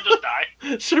 yeah, and just die.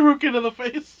 Shuriken in the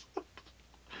face.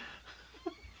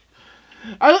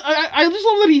 I just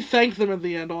love that he thanked them at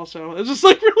the end. Also, it's just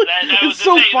like really, that it's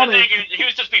so funny. He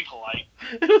was just being polite.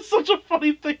 It was such a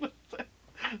funny thing to say.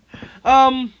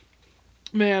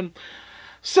 Man.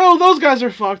 So those guys are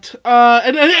fucked.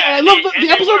 And I love the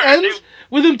episode ends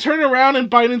with him turning around and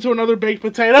biting into another baked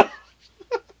potato.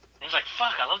 He's like,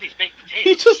 fuck, I love these baked potatoes.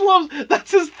 He just loves,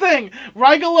 that's his thing.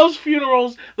 Raiga loves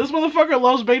funerals. This motherfucker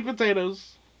loves baked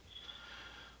potatoes.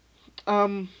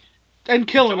 And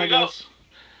killing, I guess.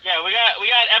 Yeah, we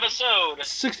got episode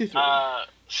 63.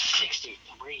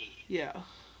 63. Yeah.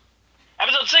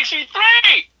 Episode 63!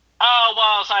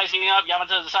 While sizing up,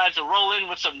 Yamato decides to roll in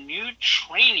with some new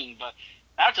training, but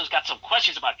Naruto's got some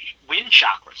questions about wind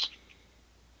chakras.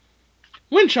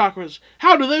 Wind chakras.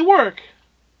 How do they work?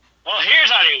 Well, here's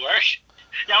how they work.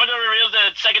 Yamato reveals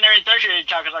that secondary and tertiary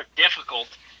chakras are difficult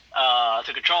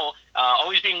to control,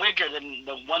 always being weaker than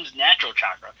the one's natural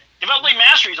chakra. Developing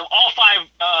masteries of all 5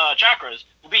 chakras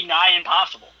would be nigh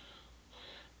impossible.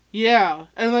 Yeah,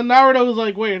 and then Naruto was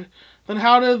like, wait, then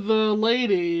how did the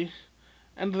lady...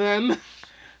 And then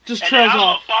just trails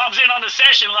off. And bombs in on the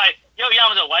session like, yo,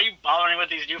 Yamato, why are you bothering with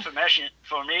these new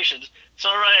formations?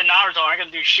 Sora and Naruto aren't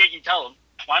going to do shit you tell them.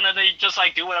 Why don't they just,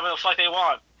 like, do whatever the fuck they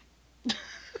want?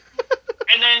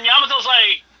 And then Yamato's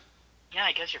like, yeah,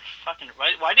 I guess you're fucking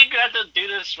right. Why did you have to do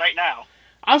this right now?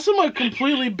 Asuma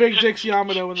completely big dicks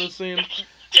Yamato in this scene. He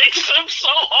dicks him so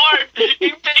hard. He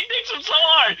big dicks him so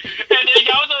hard. And then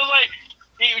Yamato's like,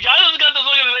 Yamato's got this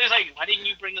look at his face like, why didn't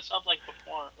you bring this up, like,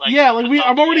 before? Like, yeah, like,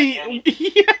 I'm already...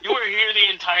 Yeah. You were here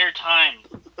the entire time.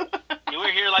 You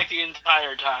were here, like, the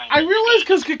entire time. I realize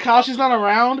because Kakashi's not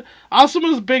around,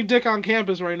 Asuma's big dick on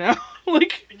campus right now.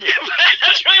 Like... Yeah,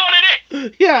 that's really what it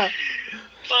is. Yeah.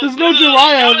 So there's no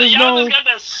Jiraiya, there's no... Yamato's got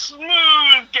the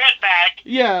smooth get back.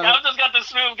 Yeah. Yamato's got the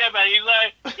smooth get back. He's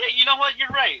like, yeah, you know what? You're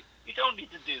right. You don't need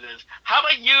to do this. How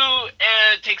about you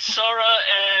take Sora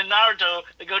and Naruto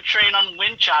to go train on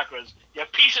wind chakras? You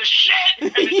piece of shit!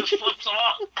 And he just flips them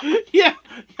off. Yeah,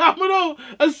 Yamato,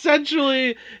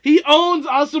 essentially, he owns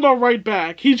Asuma right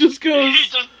back. He just goes... He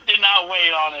just did not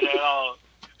wait on it at all.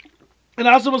 And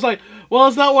Asuma's like, well,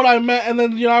 it's not what I meant, and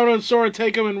then Yamato and Sora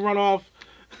take him and run off.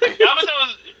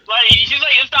 Yamato's like, she's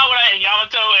like, it's not what I... And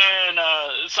Yamato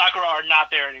and Sakura are not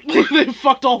there anymore. They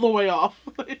fucked all the way off.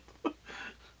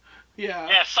 Yeah.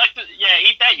 Yeah,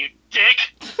 eat that, you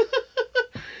dick.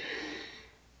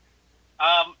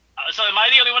 So am I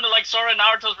the only one that likes Sora and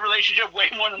Naruto's relationship way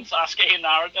more than Sasuke and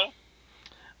Naruto?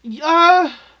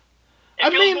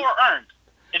 It feels more earned.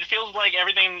 It feels like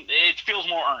everything, it feels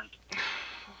more earned.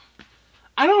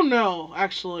 I don't know,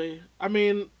 actually. I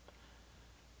mean,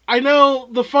 I know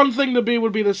the fun thing to be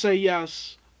would be to say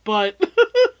yes, but,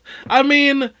 I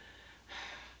mean,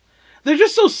 they're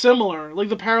just so similar. Like,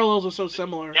 the parallels are so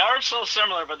similar. They are so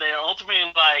similar, but they ultimately,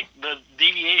 like, the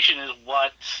deviation is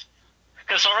what...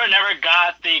 Because Sora never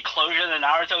got the closure that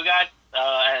Naruto got.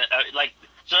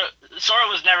 Sora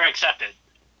was never accepted.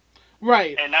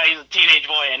 Right. And now he's a teenage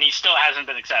boy, and he still hasn't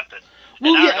been accepted.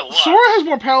 Well, yeah, Sora has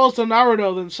more parallels to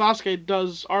Naruto than Sasuke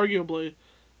does, arguably.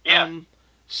 Yeah.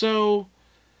 So,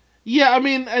 yeah, I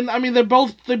mean, they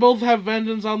both have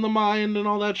vengeance on the mind and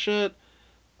all that shit.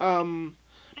 But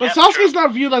Sasuke's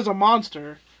not viewed as a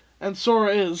monster, and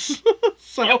Sora is.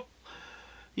 So,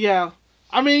 yeah.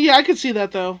 I mean, yeah, I could see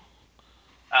that, though.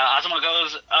 Asuma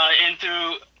goes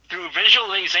through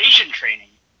visualization training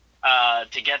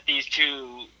to get these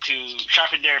two to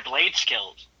sharpen their blade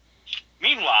skills.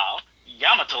 Meanwhile,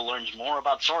 Yamato learns more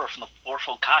about Sora from the Fourth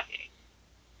Hokage.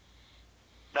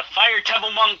 The Fire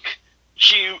Temple monk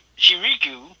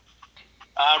Shiriku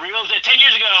reveals that 10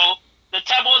 years ago, the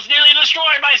temple was nearly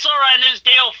destroyed by Sora and his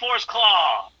Gale Force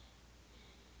Claw.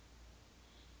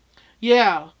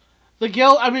 Yeah. The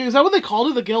Gale, I mean, is that what they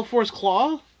called it? The Gale Force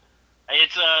Claw?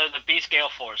 It's the Beast Gale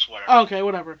Force, whatever. Okay,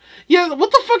 whatever. Yeah,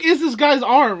 what the fuck is this guy's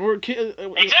arm?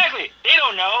 Exactly. They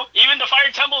don't know. Even the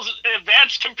Fire Temple's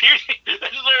advanced computing. There's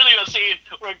literally a scene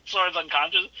where Sora's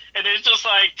unconscious, and it's just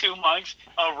like 2 monks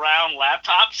around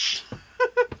laptops.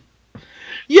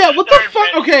 Yeah, what the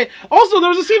fuck? Okay, also, there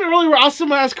was a scene earlier where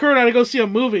Asuma asked Kurna to go see a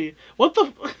movie. What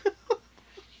the...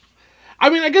 I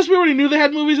mean, I guess we already knew they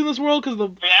had movies in this world, because the...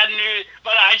 We had new...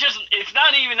 But it's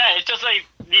not even that. It's just like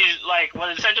these, like,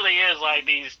 what essentially is, like,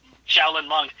 these Shaolin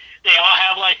monks. They all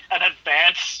have, like, an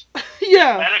advanced...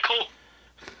 Yeah. Medical...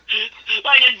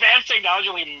 like, advanced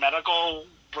technology, medical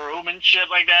room and shit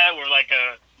like that, where, like,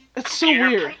 It's so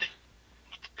weird.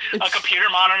 A computer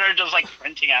monitor just, like,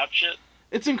 printing out shit.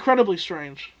 It's incredibly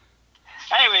strange.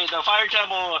 Anyway, the Fire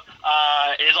Temple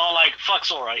is all like, fuck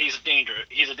Sora, he's a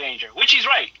danger. Which he's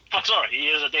right. Fuck Sora, he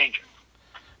is a danger.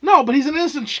 No, but he's an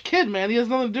innocent kid, man. He has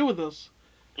nothing to do with this.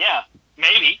 Yeah,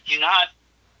 maybe. He's not.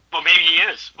 But maybe he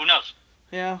is. Who knows?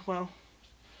 Yeah, well.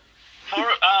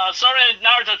 Sora and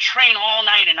Naruto train all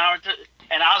night, and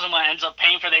Azuma ends up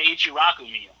paying for the Ichiraku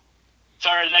meal.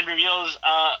 Sora then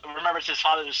remembers his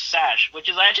father's sash, which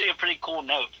is actually a pretty cool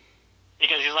note.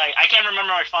 Because he's like, I can't remember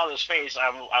my father's face,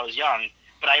 I was young,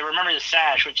 but I remember the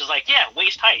sash, which is like, yeah,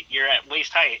 waist height. You're at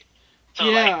waist height. So,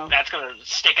 yeah. like, that's going to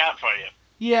stick out for you.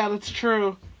 Yeah, that's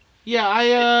true.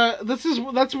 Yeah, that's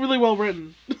really well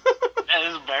written. That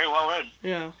is very well written.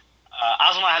 Yeah.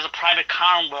 Azuma has a private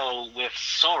convo with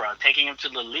Sora, taking him to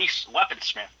the Leaf's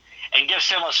weaponsmith, and gives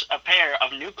him a pair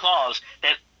of new claws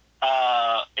that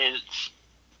is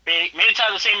made out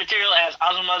of the same material as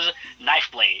Azuma's knife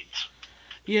blades.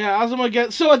 Yeah, Azuma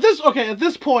gets... So at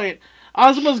this point,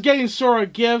 Azuma's getting Sora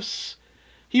gifts.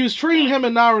 He was training him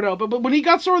and Naruto, but when he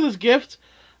got Sora this gift,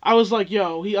 I was like,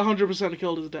 yo, he 100%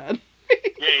 killed his dad.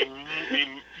 Yeah,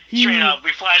 straight up,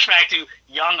 we flash back to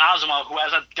young Azuma, who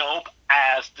has a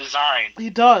dope-ass design. He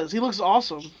does. He looks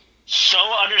awesome. So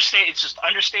understated. It's just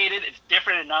understated. It's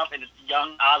different enough, and it's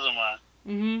young Azuma.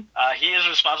 Mm-hmm. He is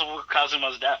responsible for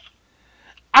Kazuma's death.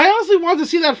 I honestly wanted to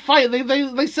see that fight.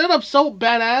 They set up so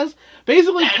badass.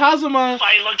 Basically, that Kazuma...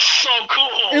 fight looks so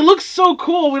cool. It looks so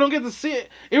cool. We don't get to see it.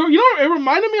 It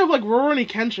reminded me of, like, Rurouni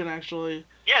Kenshin, actually.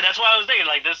 Yeah, that's what I was thinking.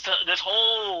 Like, this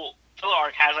whole filler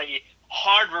arc has, like, a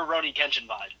hard Rurouni Kenshin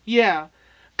vibe. Yeah.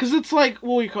 Because it's like,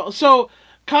 what we call... So,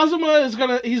 Kazuma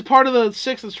he's part of the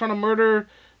Six that's trying to murder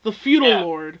the feudal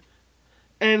lord.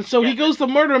 And so he goes to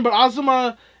murder him, but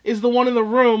Azuma is the one in the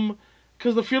room...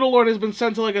 Because the feudal lord has been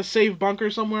sent to, like, a safe bunker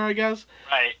somewhere, I guess.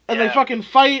 Right. And they fucking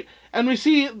fight, and we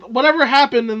see whatever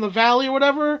happened in the valley or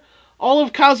whatever, all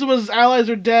of Kazuma's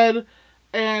allies are dead,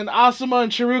 and Asuma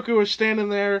and Chiruku are standing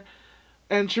there,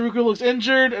 and Chiruku looks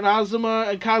injured, and Azuma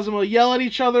and Kazuma yell at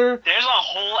each other. There's a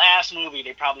whole ass movie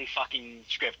they probably fucking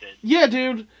scripted. Yeah,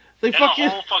 dude. There's a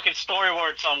whole fucking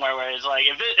storyboard somewhere where it's like,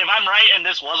 if I'm right and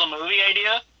this was a movie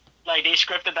idea... Like, they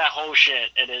scripted that whole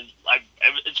shit, and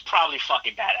it's probably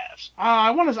fucking badass. I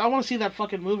want to see that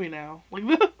fucking movie now. Like,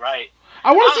 right.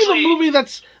 I want to see the movie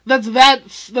that's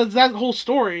that whole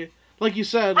story, like you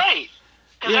said. Right.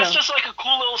 Because that's just, like, a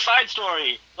cool little side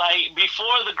story. Like,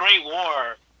 before the Great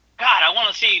War, God, I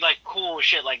want to see, like, cool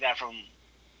shit like that from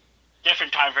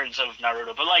different time frames of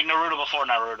Naruto. But, like, Naruto before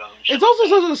Naruto. And shit it's also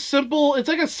such a simple, it's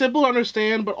like a simple to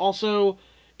understand, but also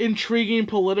intriguing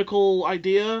political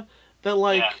idea that,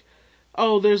 like,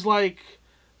 there's, like...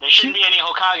 There shouldn't be any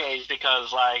Hokages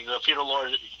because, like, the feudal lord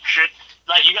should...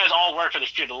 Like, you guys all work for the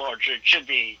feudal lord. It should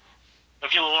be... The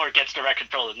feudal lord gets direct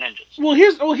control of ninjas. Well,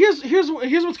 here's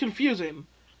what's confusing.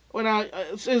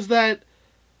 Is that...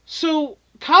 So,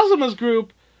 Kazuma's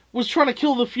group was trying to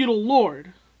kill the feudal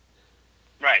lord.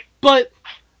 Right. But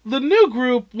the new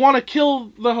group want to kill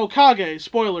the Hokage.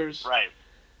 Spoilers. Right.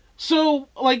 So,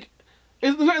 like...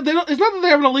 It's not that they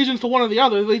have an allegiance to one or the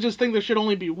other. They just think there should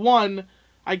only be one,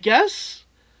 I guess?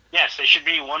 Yes, there should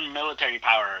be one military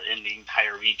power in the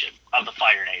entire region of the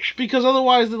Fire Nation. Because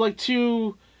otherwise, they're like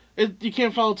two... you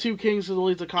can't follow two kings because it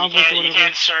leads to conflict or whatever. You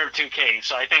can't serve two kings.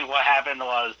 So I think what happened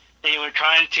was they were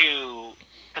trying to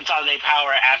consolidate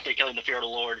power after killing the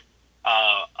feudal lord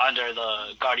under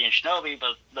the Guardian Shinobi,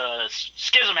 but the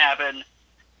schism happened.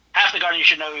 Half the Guardian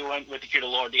Shinobi went with the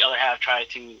feudal lord, the other half tried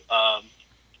to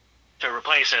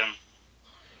replace him.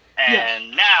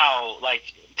 And now, like,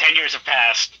 10 years have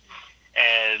passed,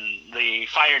 and the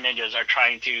Fire Ninjas are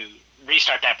trying to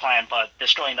restart that plan, but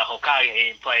destroying the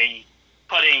Hokage and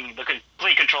putting the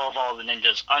complete control of all the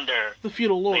ninjas under the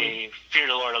feudal lord. The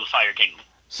feudal lord of the Fire Kingdom.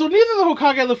 So neither the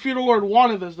Hokage or the feudal lord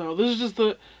wanted this, though. This is just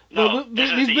these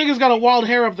niggas got a wild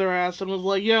hair up their ass and was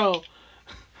like, yo,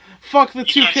 fuck the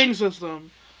two king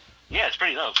system. Yeah, it's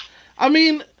pretty dope. I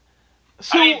mean,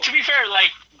 to be fair, like,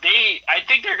 I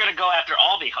think they're gonna go after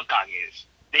all the Hokages.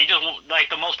 They just like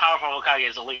the most powerful Hokage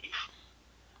is a leaf.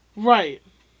 Right.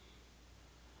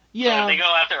 Yeah. So they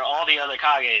go after all the other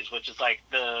Kages, which is like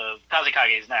the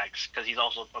Kazekage is next because he's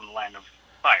also from the land of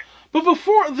fire. But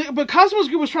but Kazuma's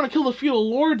group was trying to kill the feudal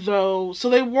lord though, so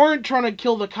they weren't trying to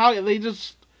kill the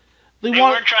Kage. They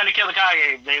weren't trying to kill the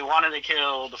Kage. They wanted to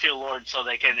kill the feudal lord so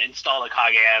they can install the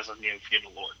Kage as a new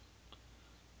feudal lord.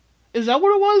 Is that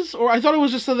what it was? Or I thought it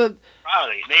was just so that...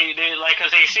 Probably. They like,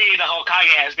 because they see the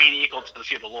Hokage as being equal to the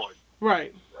feudal lord.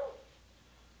 Right.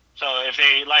 So if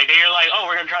they're like, oh,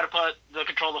 we're going to try to put the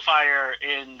control of fire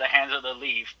in the hands of the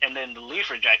leaf, and then the leaf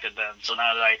rejected them. So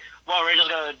now they're like, well, we're just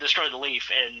going to destroy the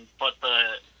leaf and put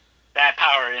the that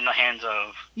power in the hands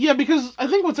of... Yeah, because I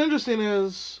think what's interesting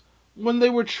is when they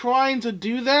were trying to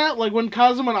do that, like when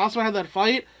Kazuma and Asuma had that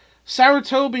fight,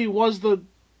 Sarutobi was the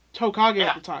Hokage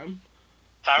at the time.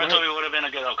 Sarutobi would have been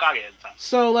a good Hokage at the time.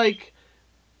 So, like,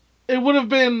 it would have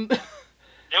been...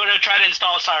 They would have tried to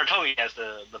install Sarutobi as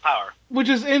the power. Which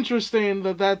is interesting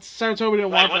that Sarutobi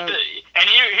didn't want that. And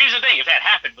here's the thing, if that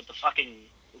happened, would the fucking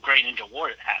Great Ninja War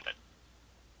happen?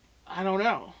 I don't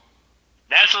know.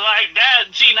 That's like that.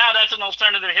 See, now that's an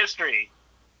alternative history.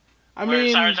 I where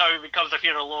mean, Sarutobi becomes the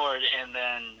feudal lord, and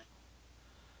then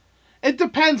it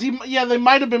depends. They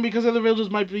might have been because other villagers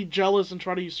might be jealous and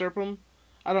try to usurp him.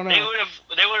 I don't know. They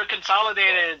would have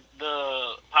consolidated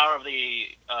the power of the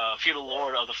feudal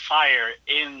lord of the fire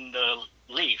in the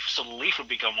leaf, so the leaf would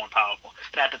become more powerful.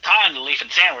 But at the time, the leaf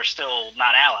and sand were still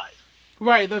not allies.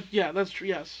 Right. That's true.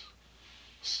 Yes.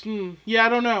 Yeah, I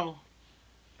don't know.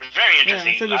 Very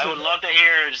interesting. Yeah, I would love to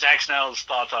hear Zack Snell's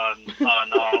thoughts on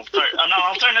the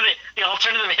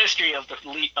alternative history of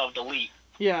the leap.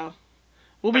 Yeah,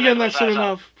 we'll be getting that soon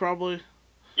enough, probably.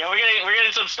 Yeah, we're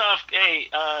getting some stuff. Hey,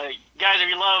 guys, if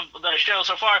you love the show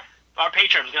so far, our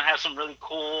Patreon is gonna have some really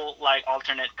cool like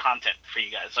alternate content for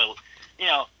you guys. So,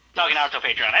 talking out to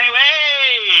Patreon.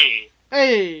 Anyway.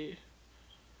 Hey.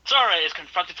 Sora is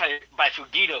confronted by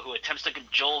Fugito, who attempts to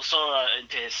cajole Sora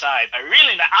into his side by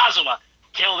revealing that Azuma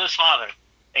killed his father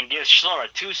and gives Sora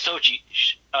 2 shoji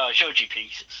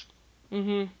pieces.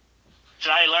 Mm-hmm.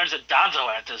 Tonight he learns that Danzo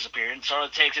had disappeared, and Sora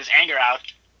takes his anger out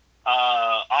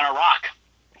on a rock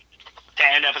to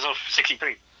end episode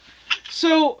 63.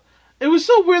 So, it was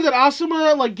so weird that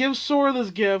Asuma, gives Sora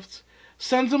this gift,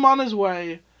 sends him on his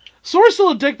way. Sora's still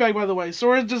a dickbag, by the way.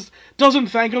 Sora just doesn't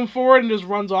thank him for it and just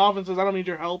runs off and says, I don't need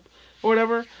your help, or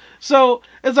whatever. So,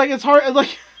 it's hard,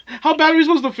 how bad are we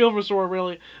supposed to feel for Sora,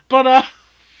 really? But,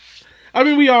 I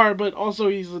mean, we are, but also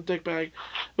he's a dickbag.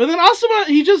 But then Asuma,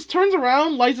 he just turns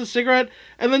around, lights a cigarette,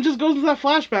 and then just goes into that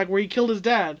flashback where he killed his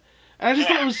dad. And I just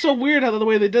thought it was so weird the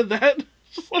way they did that.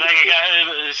 Just like a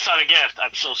guy, his son a gift.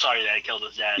 I'm so sorry that I killed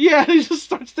his dad. Yeah, he just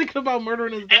starts thinking about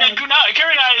murdering his dad. And then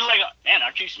Kurenai is like, man,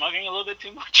 aren't you smoking a little bit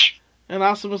too much? And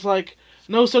Asuma's like,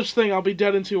 no such thing, I'll be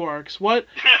dead in 2 arcs. What?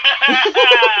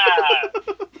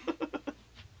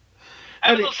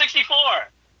 Episode 64.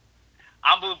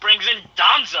 Ambu brings in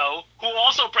Danzo, who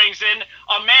also brings in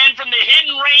a man from the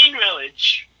Hidden Rain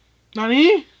village.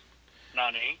 Nani?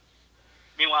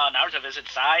 Meanwhile, Naruto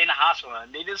visits Sai in the hospital,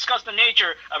 and they discuss the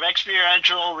nature of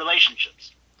experiential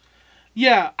relationships.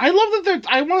 Yeah, I love that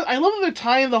they're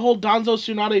tying the whole Danzo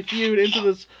Tsunade feud into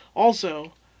this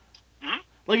also.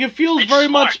 Mm-hmm. It feels very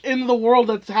much in the world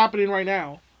that's happening right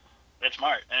now. It's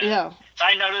smart. Yeah.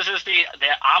 Sai notices the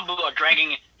Ambu are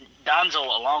dragging Danzo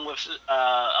along with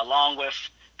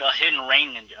the Hidden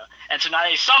Rain Ninja, and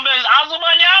Tsunade summons Azuma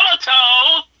and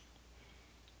Yamato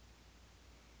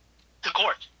to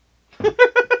court.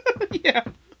 Yeah.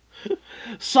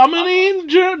 Summoning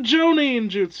Jonin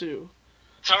Jutsu.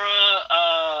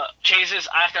 Sora chases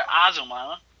after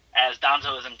Azuma as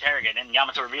Danzo is interrogated, and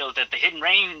Yamato reveals that the Hidden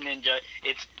Rain Ninja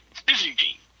is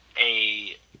Tsuzuji,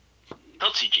 a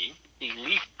Totsuji, a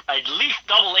leaf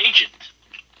double agent.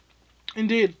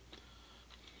 Indeed.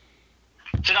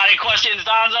 Tsunade questions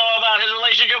Danzo about his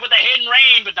relationship with the Hidden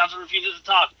Rain, but Danzo refuses to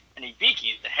talk, and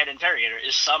Ibiki, the head interrogator,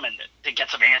 is summoned to get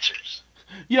some answers.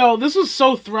 Yo, this is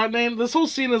so threatening. This whole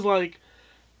scene is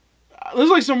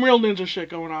there's some real ninja shit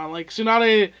going on.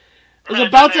 Tsunade is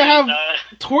about to have...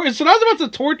 Tsunade's about to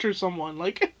torture someone. Yeah,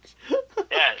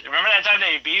 remember that time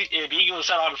that Ibiki was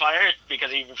set on fire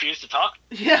because he refused to talk?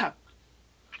 Yeah.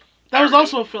 That was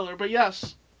also a filler, but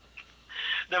yes.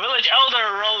 The village elders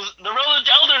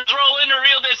roll in to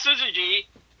reveal that Tsuzuji,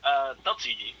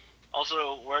 Totsuji,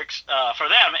 also works for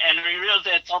them, and reveals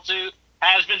that Totsu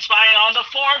has been spying on the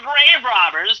 4 grave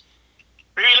robbers,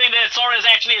 revealing that Sora is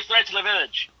actually a threat to the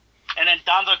village. And then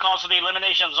Danzo calls for the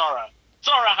elimination of Sora.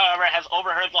 Sora, however, has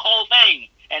overheard the whole thing,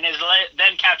 and is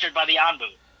then captured by the Anbu.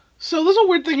 So there's a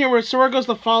weird thing here where Sora goes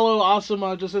to follow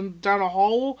Asuma just down a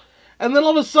hole, and then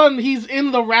all of a sudden he's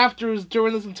in the rafters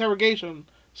during this interrogation,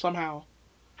 somehow.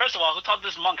 First of all, who taught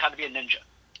this monk how to be a ninja?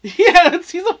 Yeah,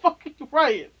 he's a fucking...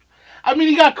 Right. I mean,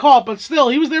 he got caught, but still,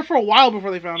 he was there for a while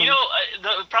before they found him.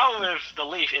 The problem with the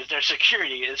Leaf is their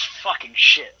security is fucking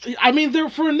shit. I mean,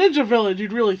 for a ninja village,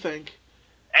 you'd really think.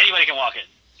 Anybody can walk in.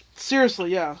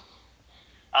 Seriously, yeah.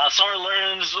 Sora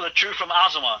learns the truth from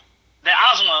Azuma. That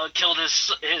Azuma killed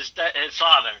his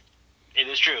father. It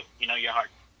is true. You know your heart.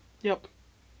 Yep.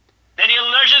 Then he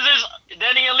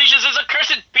unleashes his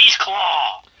accursed beast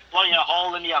claw, blowing a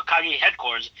hole in the Akagi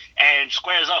headquarters, and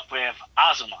squares up with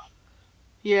Azuma.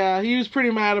 Yeah, he was pretty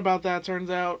mad about that,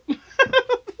 turns out.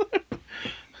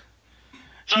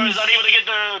 Sora's unable to get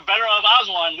the better of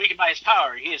Asuma, weakened by his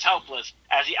power. He is helpless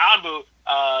as the Anbu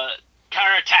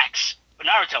counterattacks. But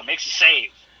Naruto makes a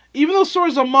save. Even though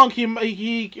Sora's a monk, he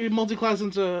multi-classed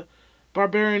into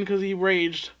barbarian because he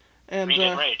raged. And he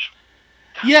did rage.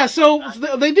 Yeah, so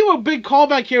they do a big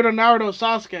callback here to Naruto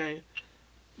Sasuke,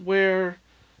 where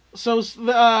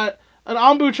an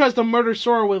Anbu tries to murder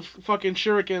Sora with fucking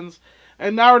shurikens,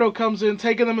 and Naruto comes in,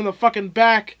 taking them in the fucking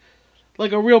back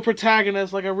like a real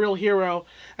protagonist, like a real hero.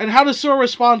 And how does Sora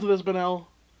respond to this, Benel?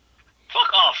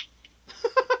 Fuck off.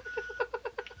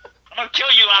 I'm gonna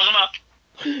kill you, Azuma.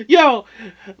 Yo,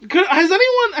 has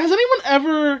anyone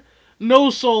ever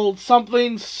no-souled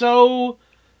something so...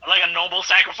 Like a noble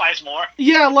sacrifice more?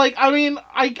 Yeah, like, I mean,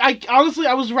 I honestly,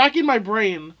 I was racking my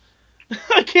brain.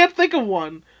 I can't think of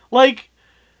one. Like,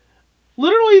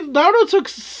 literally, Naruto took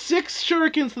 6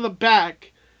 shurikens to the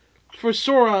back for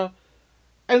Sora,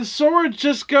 and Sora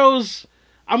just goes,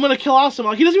 I'm gonna kill Asuma.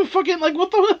 Like, he doesn't even fucking, like,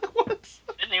 what the... What?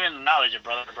 Didn't even acknowledge it,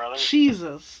 brother.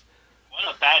 Jesus.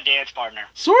 What a bad dance partner.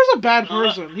 Sora's a bad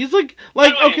person. He's like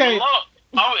okay.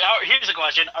 Here's a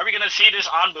question. Are we going to see this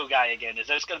Anbu guy again? Is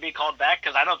this going to be called back?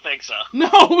 Because I don't think so. No,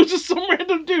 it was just some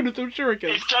random dude who threw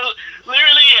shurikens. It's just,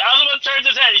 literally, Azuma turns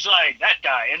his head, he's like, that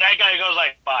guy. And that guy goes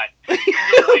like, bye.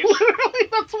 Literally,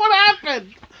 that's what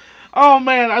happened. Oh,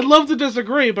 man, I'd love to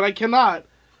disagree, but I cannot.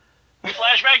 We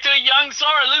flash back to a young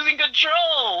Sora losing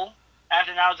control.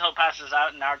 After Naruto passes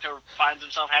out, Naruto finds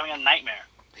himself having a nightmare.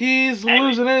 He's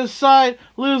losing his sight,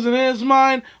 losing his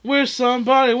mind. Wish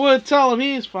somebody would tell him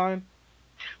he's fine.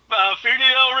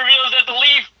 Furito reveals that the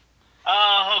Leaf,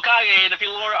 Hokage, and the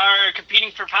People are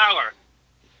competing for power.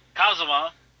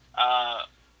 Kazuma,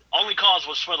 only cause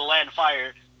was for the land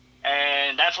fire,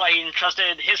 and that's why he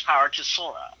entrusted his power to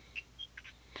Sora.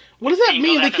 What does that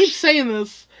mean? They keep saying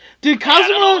this. Did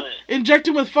Kazuma inject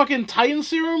him with fucking Titan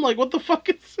serum? Like, what the fuck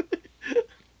is...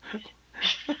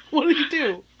 What did he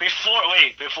do?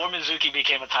 Before Mizuki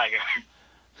became a tiger.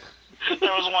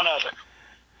 There was one other.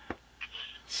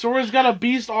 Sora's got a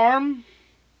beast arm?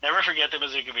 Never forget that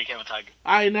Mizuki became a tiger.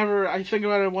 I think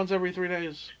about it once every 3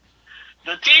 days.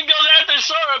 The team goes after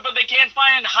Sora, but they can't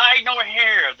find hide nor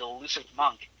hair of the elusive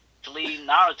monk to lead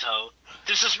Naruto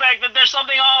to suspect that there's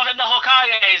something off in the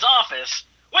Hokage's office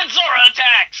when Sora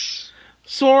attacks.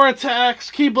 Sora attacks,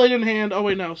 Keyblade in hand. Oh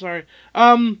wait, no, sorry.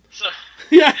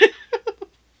 Yeah.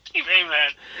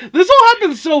 Man. This all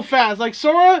happens so fast. Like,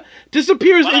 Sora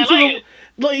disappears into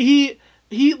the...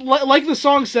 He like the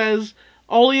song says,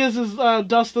 all he is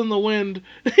dust in the wind.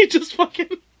 He just fucking...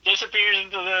 disappears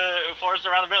into the forest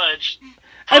around the village.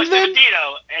 Talks to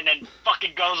Vegito, and then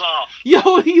fucking goes off.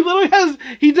 Yo, he literally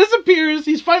he disappears,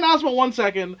 he's fighting Asuma 1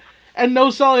 second, and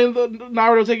no-selling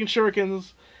Naruto taking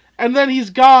shurikens, and then he's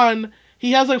gone.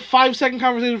 He has like 5-second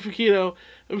conversation with Fukito,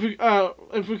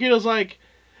 and Fukito's like...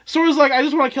 Sora's like, I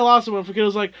just want to kill Asuma. And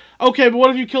Fukito's like, okay, but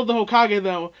what if you killed the Hokage,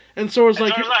 though? And Sora's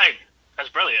like, that's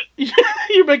brilliant.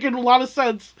 You're making a lot of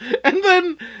sense. And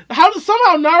then,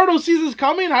 somehow Naruto sees this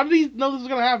coming? How did he know this was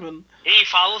going to happen? He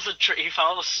follows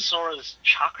Sora's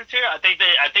chakra tier. I think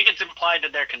it's implied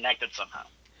that they're connected somehow.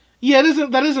 Yeah,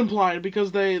 that is implied,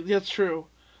 because that's true.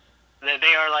 That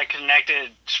they are, like,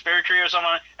 connected spiritually or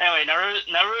something. Anyway,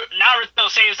 Naruto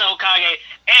saves the Hokage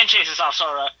and chases off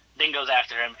Sora, then goes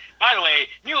after him. By the way,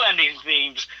 new ending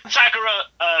themes. Sasuke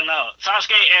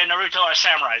and Naruto are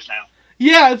samurais now.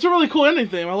 Yeah, it's a really cool ending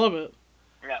theme. I love it.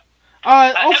 Yeah.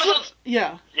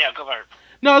 Yeah. Yeah, go for it.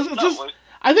 No,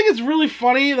 I think it's really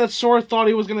funny that Sora thought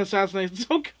he was going to assassinate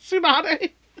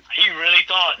Tsunade. He really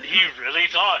thought.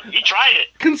 He tried it.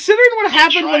 Considering what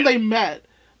happened when they met,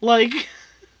 like...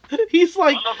 He's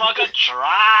like... Motherfucker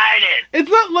tried it! It's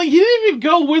not like... He didn't even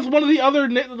go with one of the other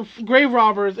grave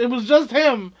robbers. It was just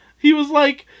him. He was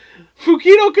like...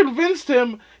 Fukito convinced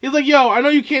him. He's like, yo, I know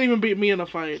you can't even beat me in a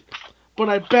fight, but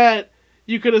I bet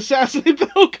you could assassinate the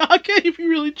Hokage if you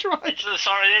really tried.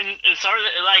 Sora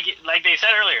like they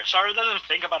said earlier, Sora doesn't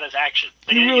think about his actions.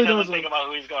 He really doesn't think about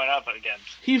who he's going up against.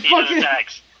 He fucking... just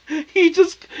attacks. He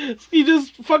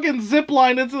just fucking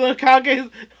ziplined into the Hokage's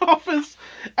office,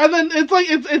 and then it's like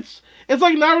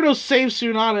Naruto saves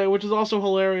Tsunade, which is also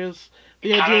hilarious.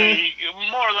 The idea,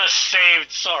 more or less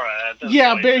saved Sora. At this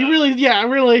point, but he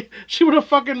really, she would have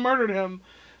fucking murdered him.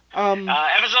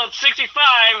 Episode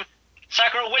 65.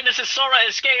 Sakura witnesses Sora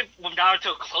escape with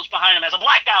Naruto close behind him as a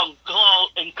blackout glow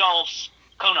engulfs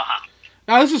Konoha.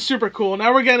 Now this is super cool.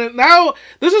 Now we're getting... Now,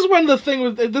 this is when the thing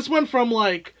was... This went from,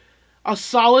 like, a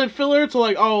solid filler to,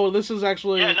 like, oh, this is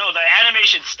actually... Yeah, no, the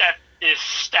animation is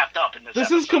stepped up in this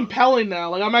episode. Is compelling now.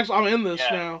 Like, I'm in this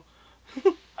now.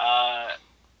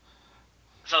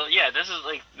 So yeah, this is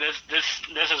like this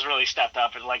has really stepped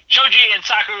up. And like Choji and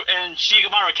Sakura and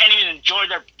Shikamaru can't even enjoy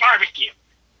their barbecue.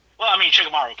 Well, I mean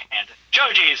Shikamaru can't.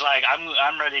 Choji's like,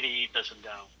 I'm ready to eat this and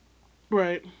go.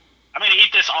 Right. I'm gonna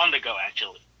eat this on the go,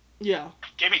 actually. Yeah.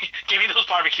 Give me those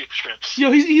barbecue strips.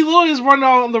 Yo, he literally is running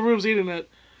out on the roofs eating it.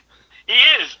 He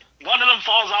is. One of them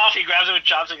falls off. He grabs it with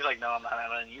chopsticks. He's like, no, I'm not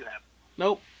letting you have it.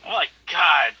 Nope. I'm like,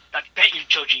 God, I bet you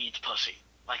Choji eats pussy.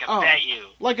 Like, I bet you.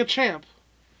 Like a champ.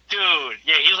 Dude,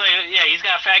 yeah, he's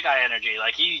got fat guy energy.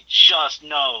 Like, he just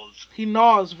knows. He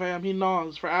gnaws, fam. He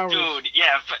gnaws for hours. Dude,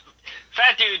 yeah,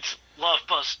 fat dudes love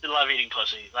eating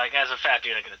pussy. Like, as a fat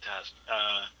dude, I can attest.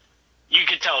 You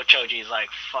could tell Choji's like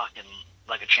fucking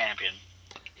like a champion.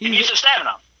 He needs to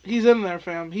stamina. He's in there,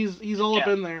 fam. He's all up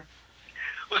in there.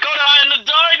 We go down in the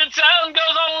dark, the town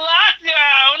goes on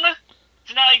lockdown.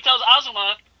 So now he tells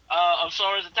Azuma of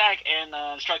Sora's attack and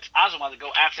instructs Azuma to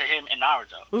go after him and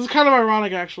Naruto. This is kind of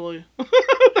ironic, actually.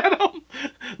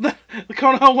 that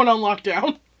Konoha went on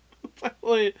lockdown. It's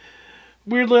actually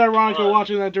weirdly ironic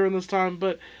watching that during this time,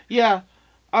 but yeah.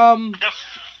 The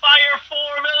Fire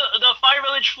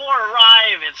Village 4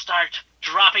 arrive and start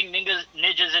dropping ninjas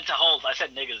into holes. I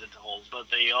said niggas into holes, but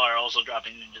they are also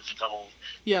dropping ninjas into holes.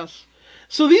 Yes.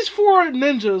 So these 4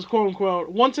 ninjas, quote unquote,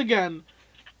 once again,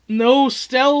 no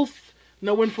stealth,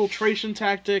 no infiltration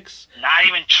tactics. Not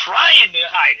even trying to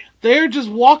hide it. They're just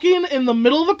walking in the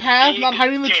middle of the path, not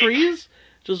hiding in the trees.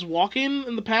 Just walking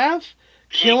in the path,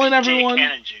 killing everyone.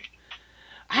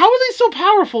 How are they so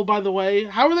powerful, by the way?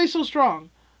 How are they so strong?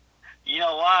 You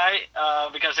know why?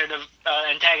 Because they're the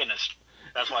antagonist.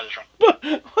 That's why they're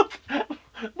strong.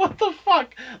 What the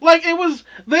fuck? Like, it was...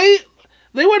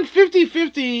 They went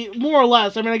 50-50, more or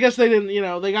less. I mean, I guess they didn't,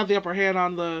 they got the upper hand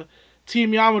on the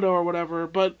Team Yamato or whatever,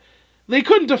 but they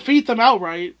couldn't defeat them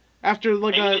outright after,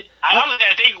 like, I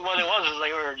think what it was is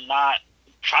they were not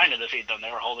trying to defeat them. They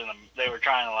were holding them. They were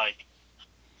trying to,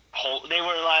 they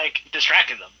were,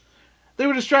 distracting them. They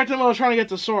were distracting them while trying to get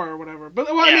to Sora or whatever. But,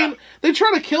 I mean, they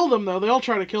try to kill them, though. They all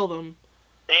try to kill them.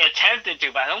 They attempted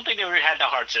to, but I don't think they had the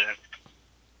hearts in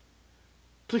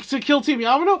it. To kill Team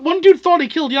Yamato? One dude thought he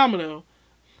killed Yamato.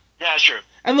 Yeah, that's true.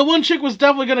 And the one chick was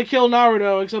definitely going to kill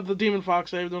Naruto, except the Demon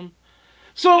Fox saved him.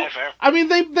 So, I mean,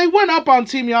 they went up on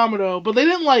Team Yamato, but they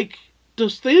didn't, they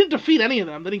didn't defeat any of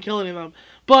them. They didn't kill any of them.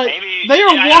 But they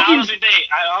are walking...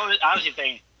 I honestly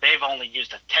think they've only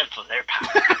used a tenth of their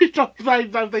power.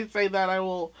 If they say that, I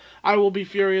will be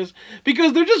furious.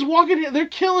 Because they're just walking here, they're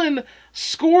killing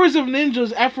scores of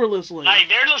ninjas effortlessly. Like,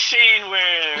 there's a scene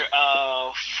where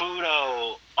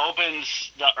Fudo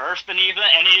opens the earth beneath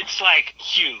it, and it's,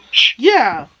 huge.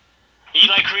 Yeah. He,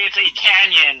 creates a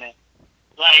canyon,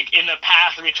 in the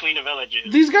path between the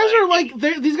villages. These guys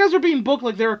are, these guys are being booked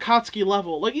like they're Akatsuki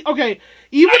level. Okay,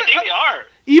 even... I think they are.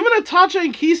 Even Itachi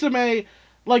and Kisame,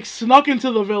 snuck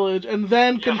into the village and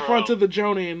then confronted the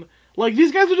Jonin.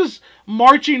 These guys are just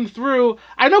marching through.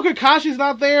 I know Kakashi's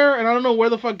not there, and I don't know where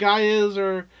the fuck Guy is,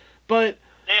 but...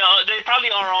 They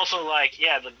probably are also,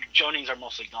 the Jonins are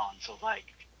mostly gone, so,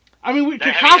 I mean,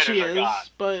 Kakashi is,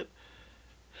 but...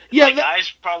 Yeah, Guy's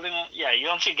probably not... Yeah, you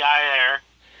don't see Guy there.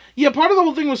 Yeah, part of the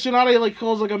whole thing was Tsunade,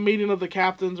 calls, a meeting of the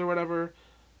captains or whatever,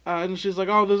 and she's like,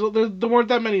 oh, there weren't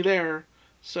that many there.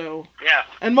 So yeah,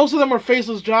 and most of them were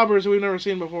faceless jobbers who we've never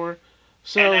seen before.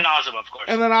 So and then Asuma, of course.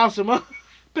 And then Asuma,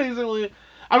 basically.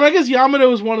 I mean, I guess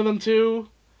Yamato is one of them too.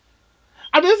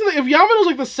 I mean, if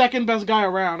Yamato's the second best guy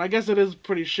around, I guess it is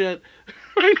pretty shit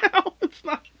right now. It's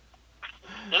not.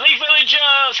 The Leaf Village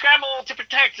scramble to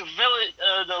protect the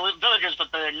villagers,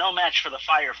 but they're no match for the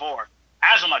Fire Four.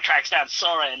 Azuma tracks down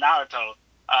Sora and Naruto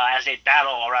as they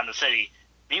battle around the city.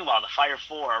 Meanwhile, the Fire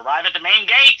Four arrive at the main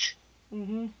gate.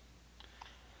 Mm-hmm.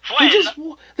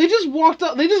 They just walked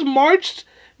up. They just marched.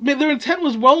 Their intent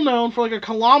was well known for a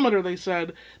kilometer. They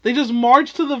said they just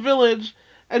marched to the village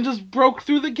and just broke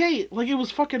through the gate it was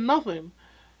fucking nothing.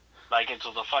 It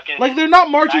was a fucking. They're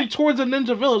not marching towards a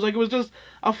ninja village. It was just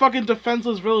a fucking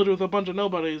defenseless village with a bunch of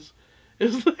nobodies. They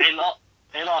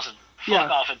lost. Fuck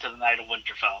off into the night of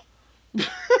Winterfell.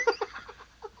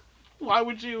 Why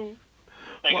would you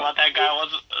think about that guy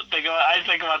once? I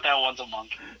think about that once a month.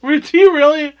 Do you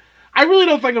really? I really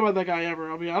don't think about that guy ever,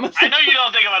 I'll be honest. I know you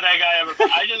don't think about that guy ever, but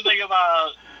I just think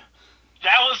about...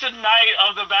 That was the night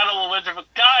of the Battle of Winterfell.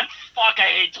 God, fuck,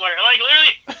 I hate Twitter.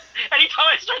 Literally, anytime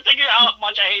I start thinking how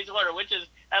much I hate Twitter, which is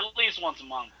at least once a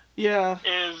month, I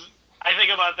think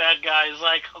about that guy. It's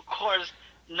of course,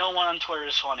 no one on Twitter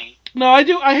is funny. No, I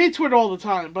do. I hate Twitter all the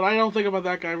time, but I don't think about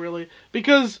that guy, really.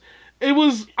 Because... it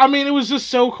was just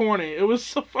so corny. It was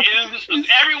so fucking...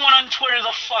 Everyone on Twitter is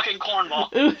a fucking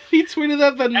cornball. He tweeted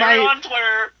that the night... Everyone on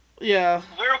Twitter... Yeah.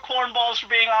 We're cornballs for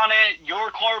being on it.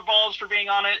 Your cornballs for being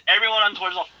on it. Everyone on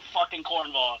Twitter's a fucking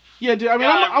cornball. Yeah, dude. I mean,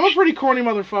 I'm a pretty corny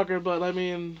motherfucker, but I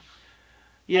mean,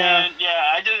 yeah. And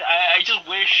yeah, I just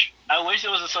wish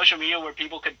there was a social media where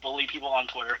people could bully people on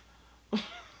Twitter.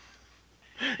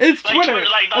 It's like Twitter.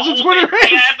 That's what Twitter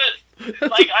is.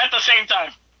 At the same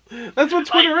time. That's what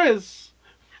Twitter is.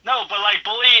 No, but like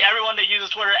bully everyone that uses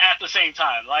Twitter at the same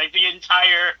time. Like the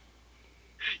entire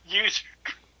user,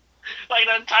 like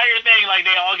the entire thing. Like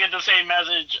they all get the same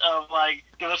message of like,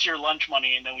 give us your lunch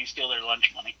money, and then we steal their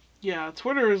lunch money. Yeah,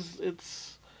 Twitter is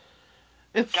it's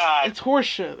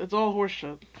horseshit. It's all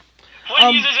horseshit.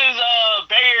 Flynn uses his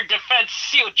barrier defense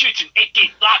seal jutsu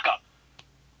 8-gate lockup,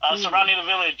 surrounding the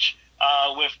village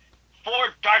with 4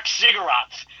 dark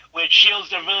ziggurats, which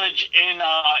shields the village in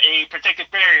a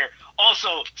protective barrier.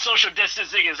 Also, social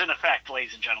distancing is in effect,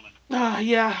 ladies and gentlemen.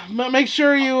 Yeah. Make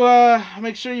sure you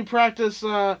practice.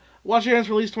 Wash your hands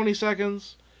for at least 20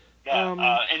 seconds. Yeah.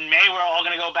 In May, we're all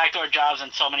gonna go back to our jobs,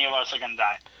 and so many of us are gonna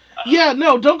die. Yeah.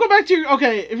 No. Don't go back to your.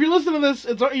 Okay. If you're listening to this,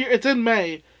 it's in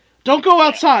May. Don't go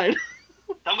outside.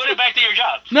 Don't go back to your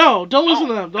jobs. No. Don't listen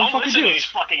to them. Don't fucking listen do to it. These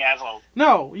fucking assholes.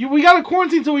 No. We gotta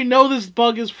quarantine until we know this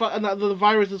bug is the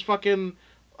virus is fucking.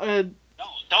 No.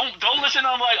 Don't listen to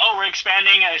them like, oh, we're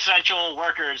expanding essential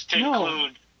workers to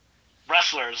include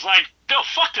wrestlers. Like, no,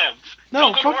 fuck them.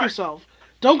 No, fuck yourself.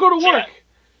 Don't go to work.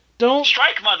 Don't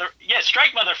strike,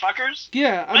 motherfuckers.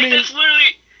 Yeah, I mean, this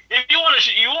literally. If you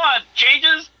want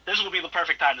changes, this will be the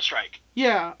perfect time to strike.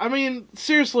 Yeah, I mean,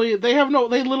 seriously, they have no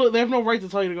right to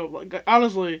tell you to go. Like,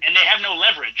 honestly. And they have no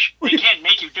leverage. They can't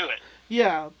make you do it.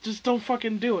 Yeah, just don't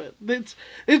fucking do it.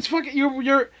 It's fucking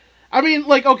you're. I mean,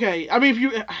 like, okay. I mean,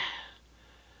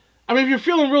 if you're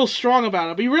feeling real strong about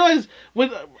it, but you realize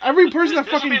with every person that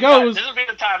fucking goes. This will be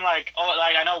the time, like,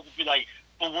 I know, like,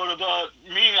 but what about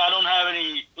me? I don't have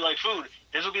any, like, food.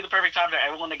 This will be the perfect time for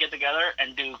everyone to get together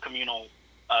and do communal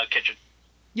kitchen.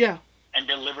 Yeah. And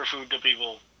deliver food to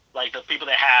people. Like, the people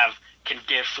that have can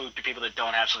give food to people that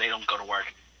don't have so they don't go to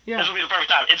work. Yeah. This will be the perfect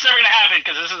time. It's never going to happen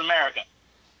because this is America.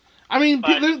 I mean,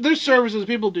 there's services,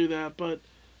 people do that, but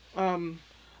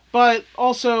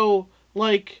also,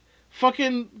 like,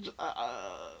 fucking,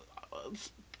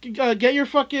 get your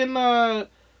fucking,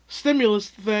 stimulus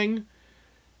thing,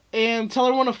 and tell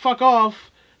everyone to fuck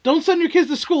off. Don't send your kids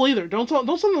to school either. Don't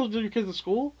send your kids to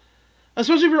school.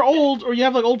 Especially if you're old, or you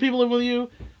have, like, old people living with you,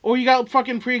 or you got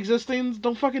fucking pre-existings.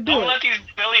 Don't fucking do it. Don't let these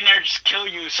billionaires kill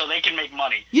you so they can make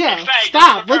money. Yeah, in fact,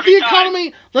 stop. Let the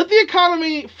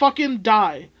economy fucking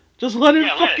die. Just let it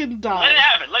fucking die. Let it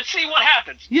happen. Let's see what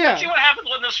happens. Yeah. Let's see what happens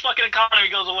when this fucking economy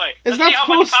goes away. Let's see how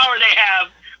much power they have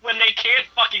when they can't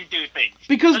fucking do things.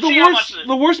 Because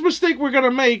the worst mistake we're gonna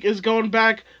make is going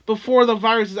back before the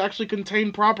virus is actually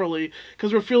contained properly,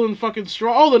 because we're feeling fucking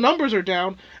strong. Oh, the numbers are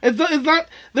down. It's not.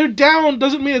 They're down.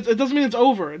 Doesn't mean it's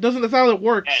over. That's not how it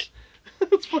works.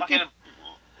 It's fucking.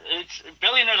 It's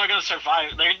billionaires are gonna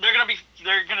survive. They're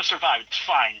gonna survive. It's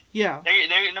fine. Yeah.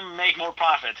 They're gonna make more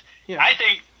profit. Yeah. I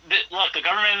think. Look, the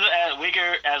government is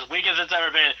as weak as it's ever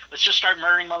been. Let's just start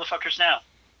murdering motherfuckers now.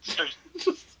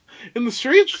 In the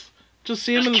streets? Just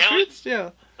see them in the streets?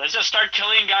 Yeah. Let's just start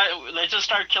killing guys. Let's just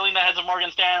start killing the heads of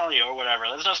Morgan Stanley or whatever.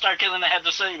 Let's just start killing the heads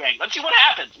of Citibank. Let's see what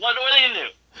happens. What are they gonna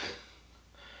do?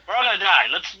 We're all gonna die.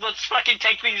 Let's fucking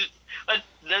take these.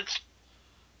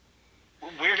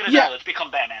 We're gonna die. Let's become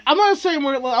Batman. I'm not saying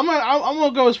I'm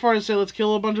gonna go as far as say let's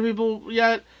kill a bunch of people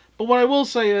yet. But what I will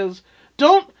say is,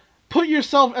 don't put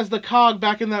yourself as the cog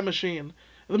back in that machine.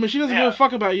 The machine doesn't give a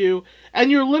fuck about you,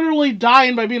 and you're literally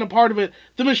dying by being a part of it.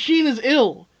 The machine is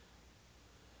ill.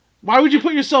 Why would you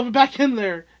put yourself back in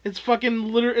there? It's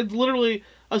fucking it's literally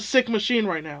a sick machine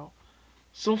right now.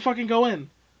 So fucking go in.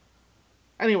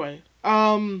 Anyway,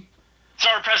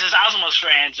 Sora presses Osmo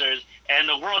answers, and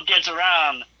the world gets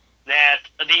around that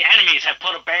the enemies have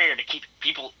put a barrier to keep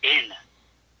people in.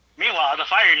 Meanwhile, the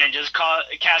fire ninjas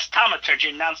cast Taumaturgy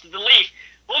and announced that the leaf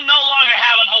will no longer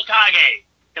have an Hokage,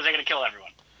 because they're going to kill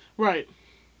everyone. Right.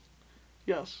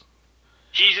 Yes.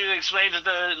 Jesus explains that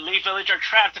the Leaf Village are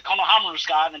trapped to Konohamaru's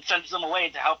god and sends them away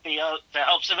to help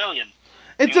civilians.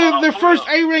 It's their first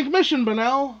A-rank mission,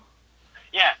 Benel.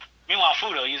 Yeah. Meanwhile,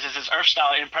 Fudo uses his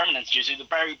Earth-style impermanence jutsu to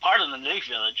bury part of the Leaf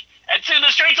Village, and soon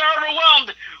the streets are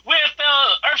overwhelmed with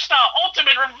the Earth-style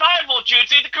ultimate revival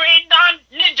jutsu to create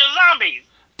non-ninja zombies.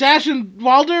 Dash and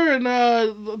Wilder and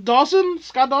Dawson?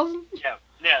 Scott Dawson? Yeah.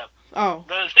 Oh.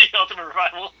 The ultimate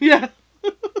revival. Yeah.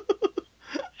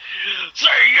 Say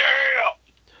yeah!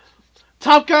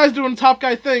 Top guys doing top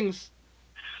guy things.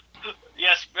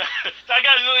 Yes, top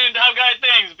guys doing top guy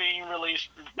things being released,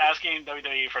 asking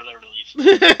WWE for their release.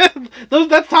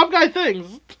 That's top guy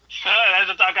things.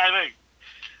 That's a top guy thing.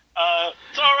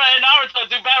 Sora and Naruto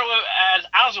do battle as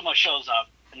Azuma shows up.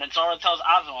 And then Sora tells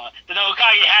Azuma that the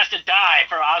Hokage has to die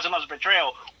for Azuma's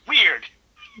betrayal. Weird.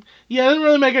 Yeah, it didn't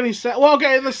really make any sense. Well,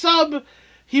 okay, in the sub,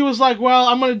 he was like, well,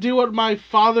 I'm going to do what my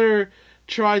father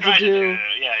tried to do.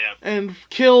 Yeah. And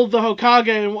killed the Hokage.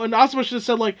 And Asuma should have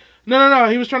said, like, no,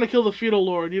 he was trying to kill the feudal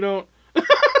lord. You don't... Yeah,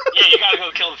 you gotta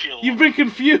go kill the feudal lord. You've been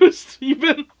confused. You've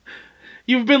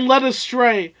been led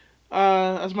astray,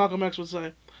 as Malcolm X would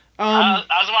say.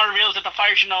 Azuma reveals that the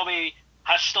Fire Shinobi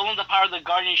has stolen the power of the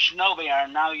Guardian Shinobi and are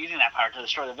now using that power to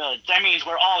destroy the village. That means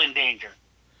we're all in danger.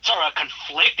 Sora,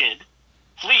 conflicted,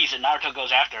 flees and Naruto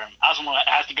goes after him. Azuma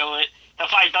has to go to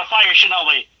fight the Fire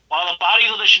Shinobi, while the bodies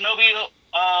of the Shinobi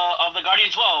of the Guardian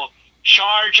 12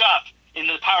 charge up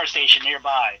into the power station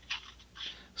nearby.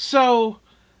 So,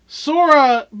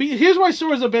 Sora... Here's why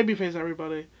Sora's a babyface,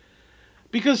 everybody.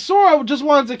 Because Sora just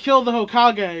wanted to kill the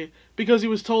Hokage because he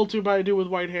was told to by a dude with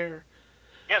white hair.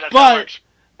 Yeah, that's how it works.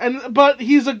 But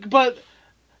he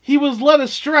was led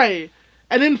astray,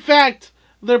 and in fact,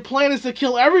 their plan is to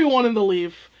kill everyone in the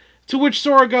Leaf. To which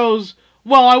Sora goes,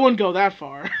 "Well, I wouldn't go that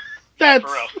far." I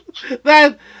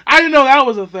didn't know that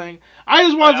was a thing. I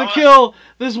just wanted to kill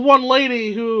this one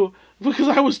lady because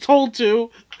I was told to.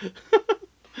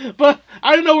 But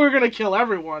I didn't know we were gonna kill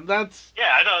everyone. That's...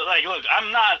 Yeah, I know. Like, look,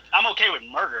 I'm okay with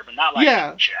murder, but not like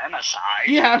genocide.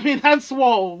 Yeah, I mean that's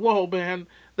whoa, man.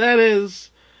 That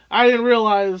is... I didn't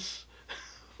realize.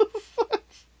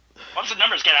 Once the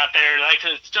numbers get out there, like,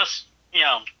 it's just,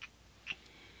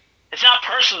 it's not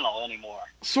personal anymore.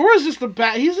 Sora's just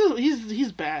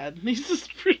he's bad. He's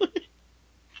just really...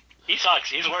 He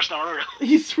sucks. He's worse than Naruto.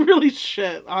 He's really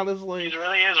shit, honestly. He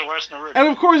really is worse than Naruto. And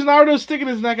of course, Naruto's sticking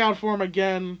his neck out for him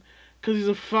again, because he's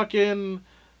a fucking...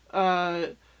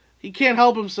 he can't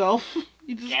help himself.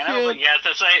 He just can't. Help it. He has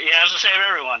to save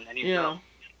everyone, and he's broke.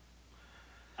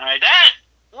 Alright, that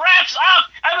wraps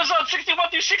up episode 61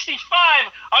 through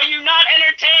 65. Are you not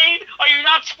entertained? Are you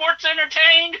not sports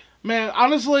entertained? Man,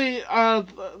 honestly,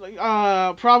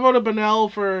 bravo to Benel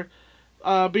for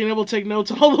being able to take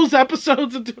notes on all those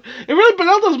episodes.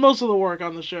 Benel does most of the work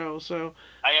on the show, so...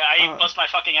 I bust my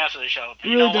fucking ass for the show.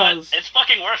 He really does. It's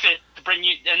fucking worth it to bring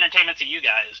you entertainment to you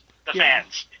guys, the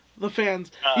fans. The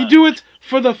fans. You do it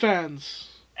for the fans.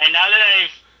 And now that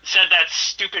I've said that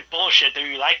stupid bullshit, do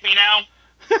you like me now?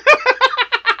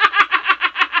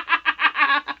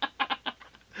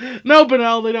 No,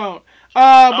 Benel, they don't.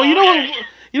 But you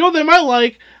know what they might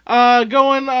like?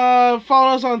 Go and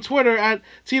follow us on Twitter at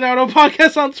Naruto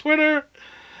Podcast on Twitter.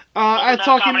 At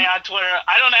Talking Comedy on Twitter.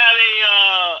 I don't have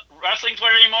a wrestling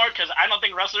Twitter anymore because I don't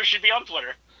think wrestlers should be on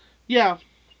Twitter. Yeah.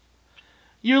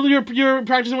 You're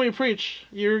practicing what you preach.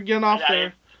 You're getting off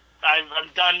there. I'm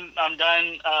done.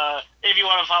 If you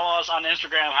want to follow us on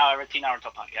Instagram, however,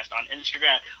 Naruto Podcast on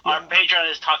Instagram. Yeah. Our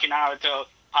Patreon is Talking Naruto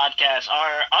Podcast.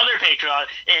 Our other Patreon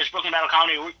is Brooklyn Battle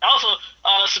Comedy. We also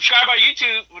subscribe to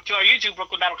our YouTube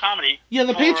Brooklyn Battle Comedy. Yeah,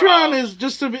 the Patreon is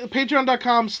just to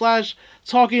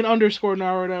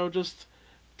patreon.com/talking_Naruto, just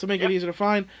to make it easier to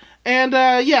find. And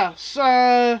I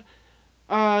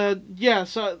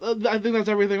think that's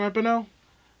everything, right, Benno?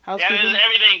 Yeah, that is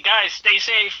everything. Guys, stay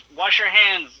safe. Wash your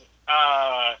hands.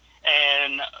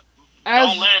 And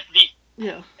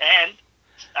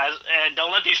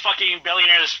don't let these fucking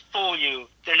billionaires fool you.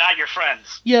 They're not your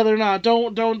friends. Yeah, they're not.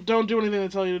 Don't do anything they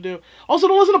tell you to do. Also,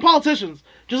 don't listen to politicians.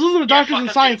 Just listen to doctors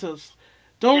and scientists.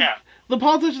 The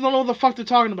politicians don't know what the fuck they're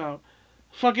talking about.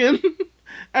 Fucking.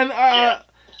 And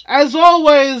as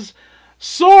always,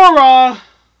 Sora.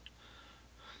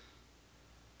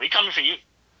 We coming for you.